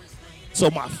 So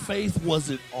my faith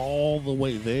wasn't all the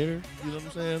way there. You know what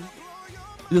I'm saying?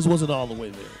 It just wasn't all the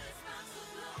way there.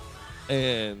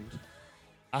 And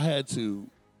I had to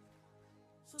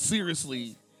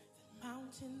seriously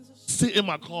sit in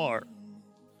my car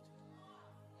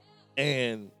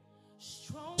and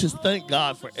just thank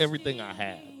God for everything I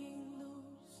had.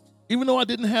 Even though I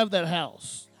didn't have that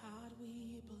house,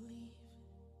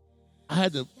 I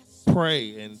had to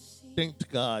pray and think to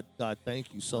God, God,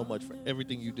 thank you so much for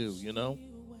everything you do,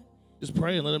 Just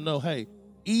pray and let him know, hey,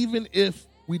 even if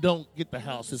we don't get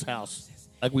his house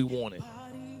like we want it,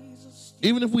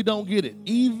 even if we don't get it,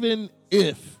 even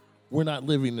if we're not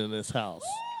living in this house,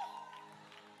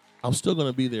 I'm still going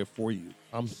to be there for you.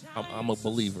 I'm a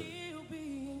believer.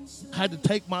 I had to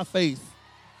take my faith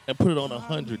and put it on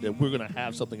 100 that we're going to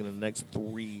have something in the next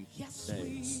 3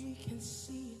 days.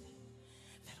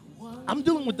 I'm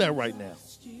dealing with that right now.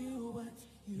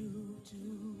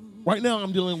 Right now,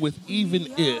 I'm dealing with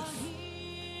even if.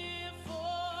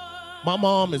 My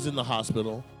mom is in the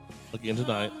hospital again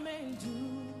tonight.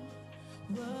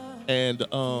 And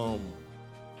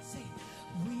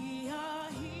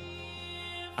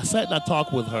I sat and I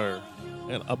talked with her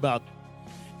and about,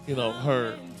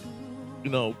 her,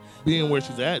 being where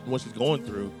she's at and what she's going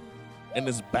through, and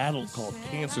this battle called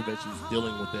cancer that she's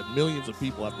dealing with that millions of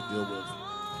people have to deal with.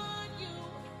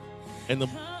 And the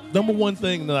number one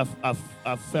thing that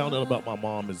I've found out about my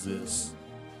mom is this: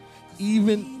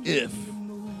 even if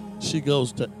she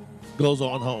goes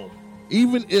on home,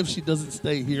 even if she doesn't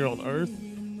stay here on earth,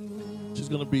 she's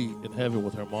gonna be in heaven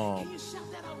with her mom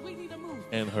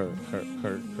and her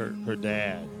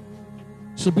dad.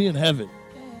 She'll be in heaven.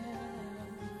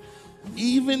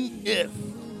 Even if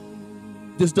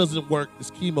this doesn't work, this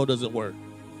chemo doesn't work,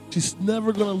 she's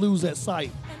never gonna lose that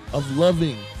sight of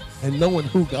loving and knowing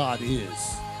who God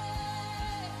is.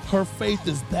 Her faith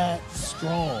is that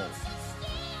strong.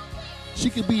 She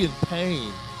could be in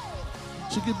pain.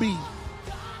 She could be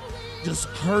just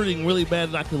hurting really bad,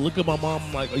 and I can look at my mom,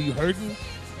 I'm like, are you hurting?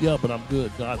 Yeah, but I'm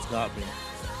good. God's got me.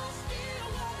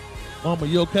 Mom, are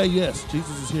you okay? Yes,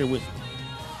 Jesus is here with me.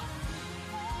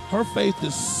 Her faith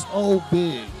is so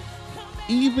big.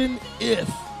 Even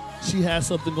if she has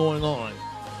something going on,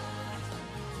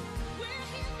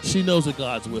 she knows that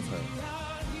God's with her.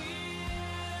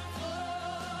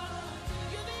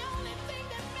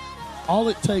 All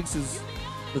it takes is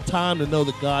the time to know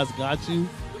that God's got you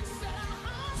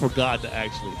for God to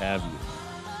actually have you.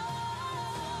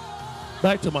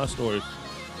 Back to my story.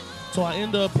 So I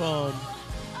end up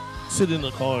sitting in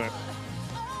the car,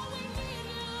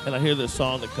 and I hear this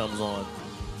song that comes on.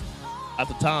 At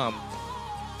the time,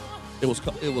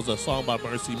 it was a song by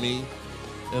Mercy Me,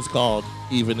 and it's called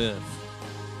Even If.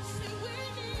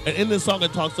 And in this song,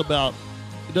 it talks about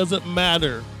it doesn't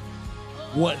matter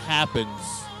what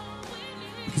happens,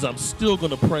 because I'm still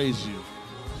going to praise you.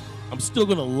 I'm still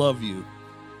going to love you.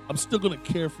 I'm still going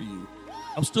to care for you.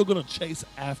 I'm still going to chase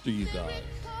after you, God.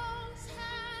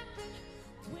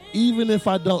 Even if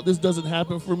this doesn't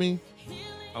happen for me,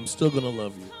 I'm still going to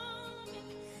love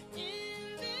you.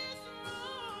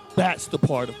 That's the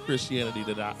part of Christianity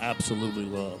that I absolutely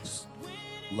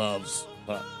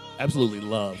absolutely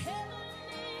love.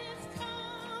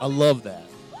 I love that.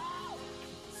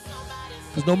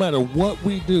 Because no matter what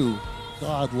we do,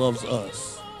 God loves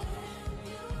us.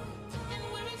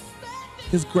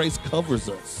 His grace covers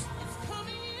us.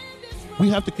 We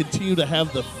have to continue to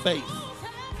have the faith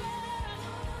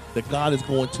that God is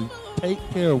going to take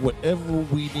care of whatever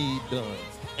we need done.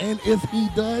 And if he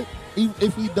don't,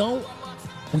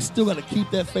 we still got to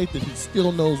keep that faith that he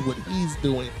still knows what he's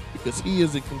doing, because he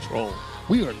is in control.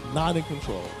 We are not in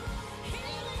control.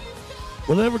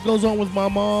 Whatever goes on with my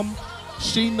mom,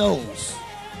 she knows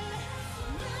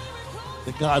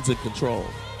that God's in control.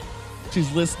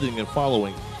 She's listening and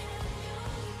following.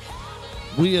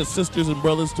 We as sisters and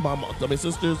brothers to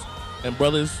sisters and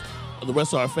brothers of the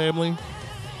rest of our family,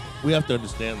 we have to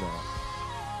understand that.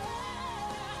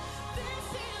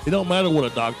 It don't matter what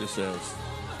a doctor says.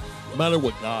 No matter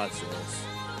what God says.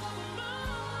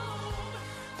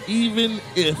 Even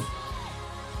if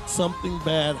something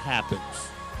bad happens,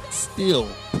 still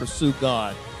pursue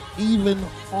God even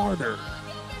harder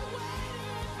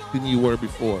than you were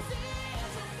before.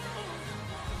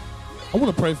 I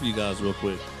want to pray for you guys real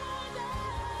quick.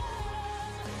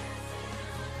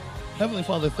 Heavenly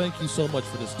Father, thank you so much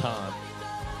for this time.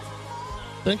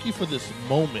 Thank you for this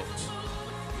moment.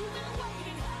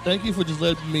 Thank you for just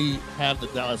letting me have the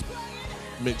Dallas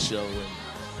Mixshow, and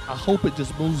I hope it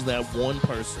just moves that one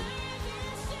person.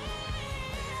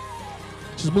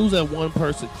 Just moves that one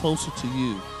person closer to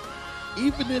you.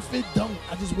 Even if it don't,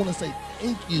 I just want to say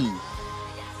thank you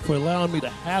for allowing me to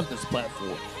have this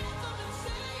platform.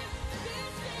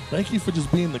 Thank you for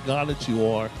just being the God that you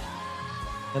are.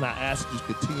 And I ask you to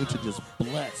continue to just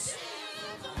bless,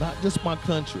 not just my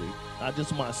country, not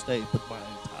just my state, but my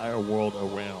entire world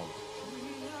around.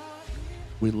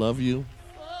 We love you,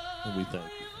 and we thank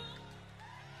you.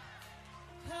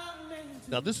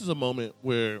 Now, this is a moment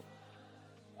where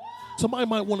somebody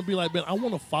might want to be like, man, I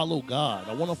want to follow God.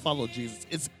 I want to follow Jesus.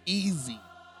 It's easy.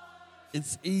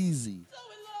 It's easy.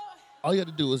 All you have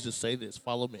to do is just say this.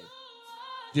 Follow me.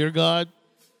 Dear God,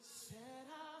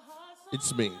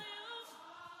 it's me.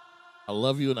 I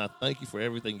love you, and I thank you for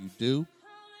everything you do.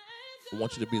 I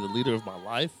want you to be the leader of my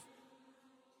life.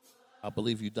 I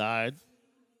believe you died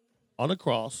on a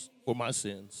cross for my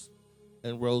sins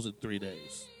and rose in 3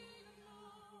 days.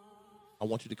 I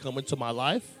want you to come into my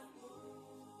life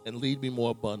and lead me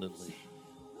more abundantly.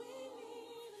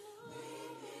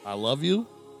 I love you.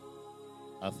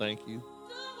 I thank you.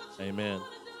 Amen.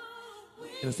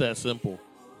 And it's that simple.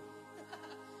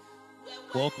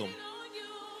 Welcome.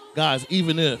 Guys,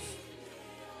 even if,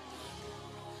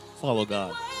 follow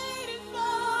God.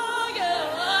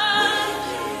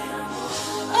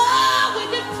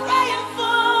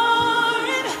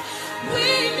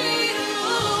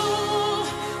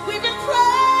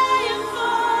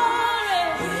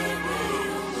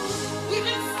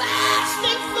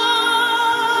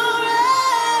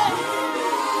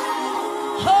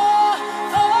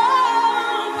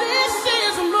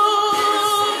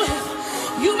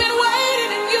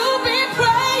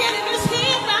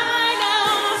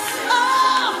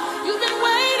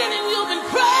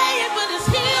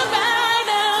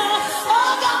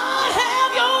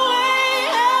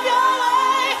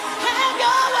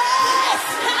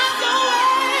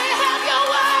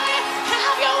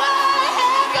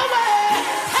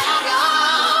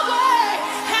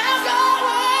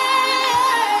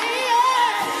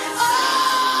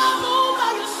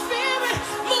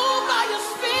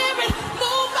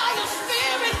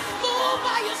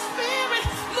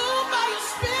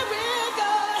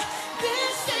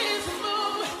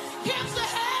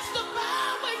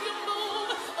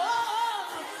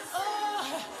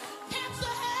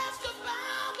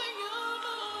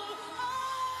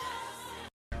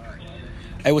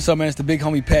 Hey, what's up, man? It's the big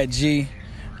homie Pat G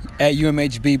at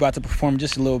UMHB, about to perform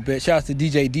just a little bit. Shout out to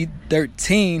DJ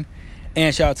D13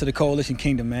 And shout out to the Coalition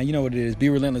Kingdom, man. You know what it is. Be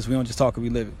relentless. We don't just talk it, we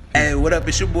live it. Hey, what up?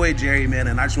 It's your boy Jerry, man,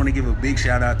 and I just want to give a big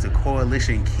shout out to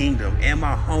Coalition Kingdom and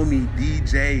my homie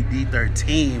DJ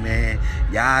D13, man.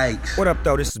 Yikes. What up,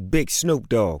 though? This is Big Snoop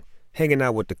Dogg, hanging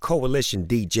out with the Coalition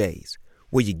DJs,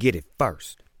 where you get it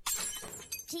first.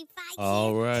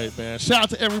 All right, man. Shout out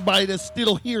to everybody that's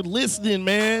still here listening,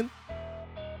 man.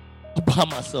 I'm by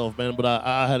myself, man, but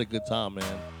I had a good time,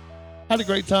 man. Had a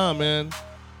great time, man.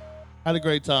 Had a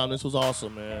great time. This was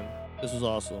awesome, man. This was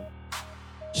awesome.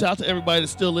 Shout out to everybody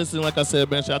that's still listening. Like I said,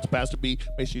 man, shout out to Pastor B.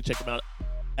 Make sure you check him out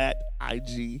at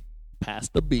IG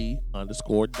Pastor B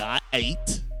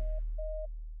 _.8.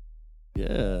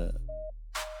 Yeah.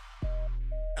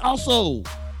 Also,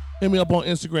 hit me up on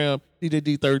Instagram, DJ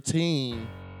D13.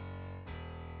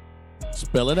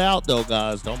 Spell it out, though,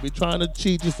 guys. Don't be trying to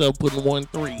cheat yourself putting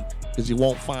 1-3 because you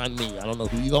won't find me. I don't know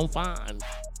who you're going to find,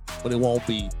 but it won't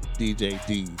be DJ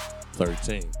D13.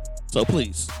 So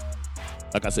please,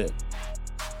 like I said,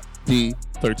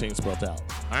 D13 spelled out.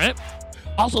 All right?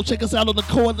 Also, check us out on the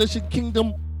Coalition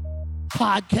Kingdom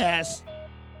podcast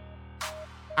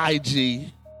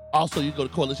IG. Also, you go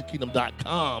to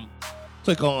coalitionkingdom.com,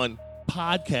 click on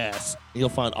podcasts, and you'll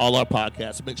find all our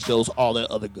podcasts, mix shows, all that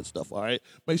other good stuff, all right?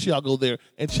 Make sure y'all go there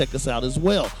and check us out as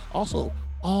well. Also,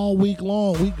 all week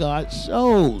long, we got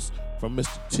shows from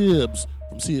Mr. Tibbs,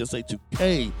 from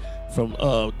CSA2K, from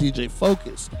DJ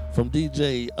Focus, from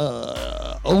DJ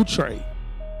O-Tray.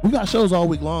 We got shows all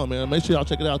week long, man. Make sure y'all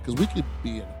check it out because we could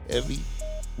be in heavy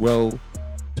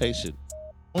rotation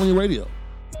on your radio,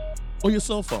 or your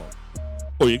cell phone,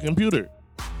 or your computer,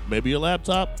 maybe your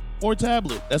laptop, or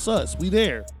tablet. That's us. We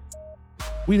there.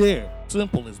 We there.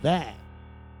 Simple as that.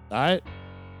 All right?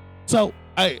 So,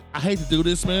 I hate to do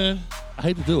this, man. I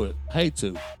hate to do it. I hate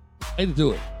to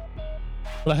do it.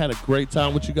 But I had a great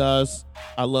time with you guys.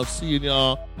 I love seeing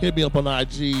y'all. Hit me up on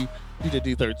IG, DJ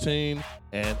D13,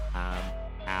 and I'm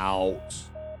out.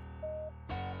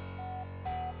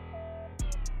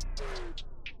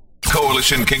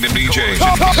 Coalition Kingdom DJs.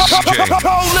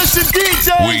 Coalition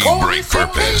DJs. We break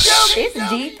purpose. It's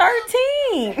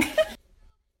D13.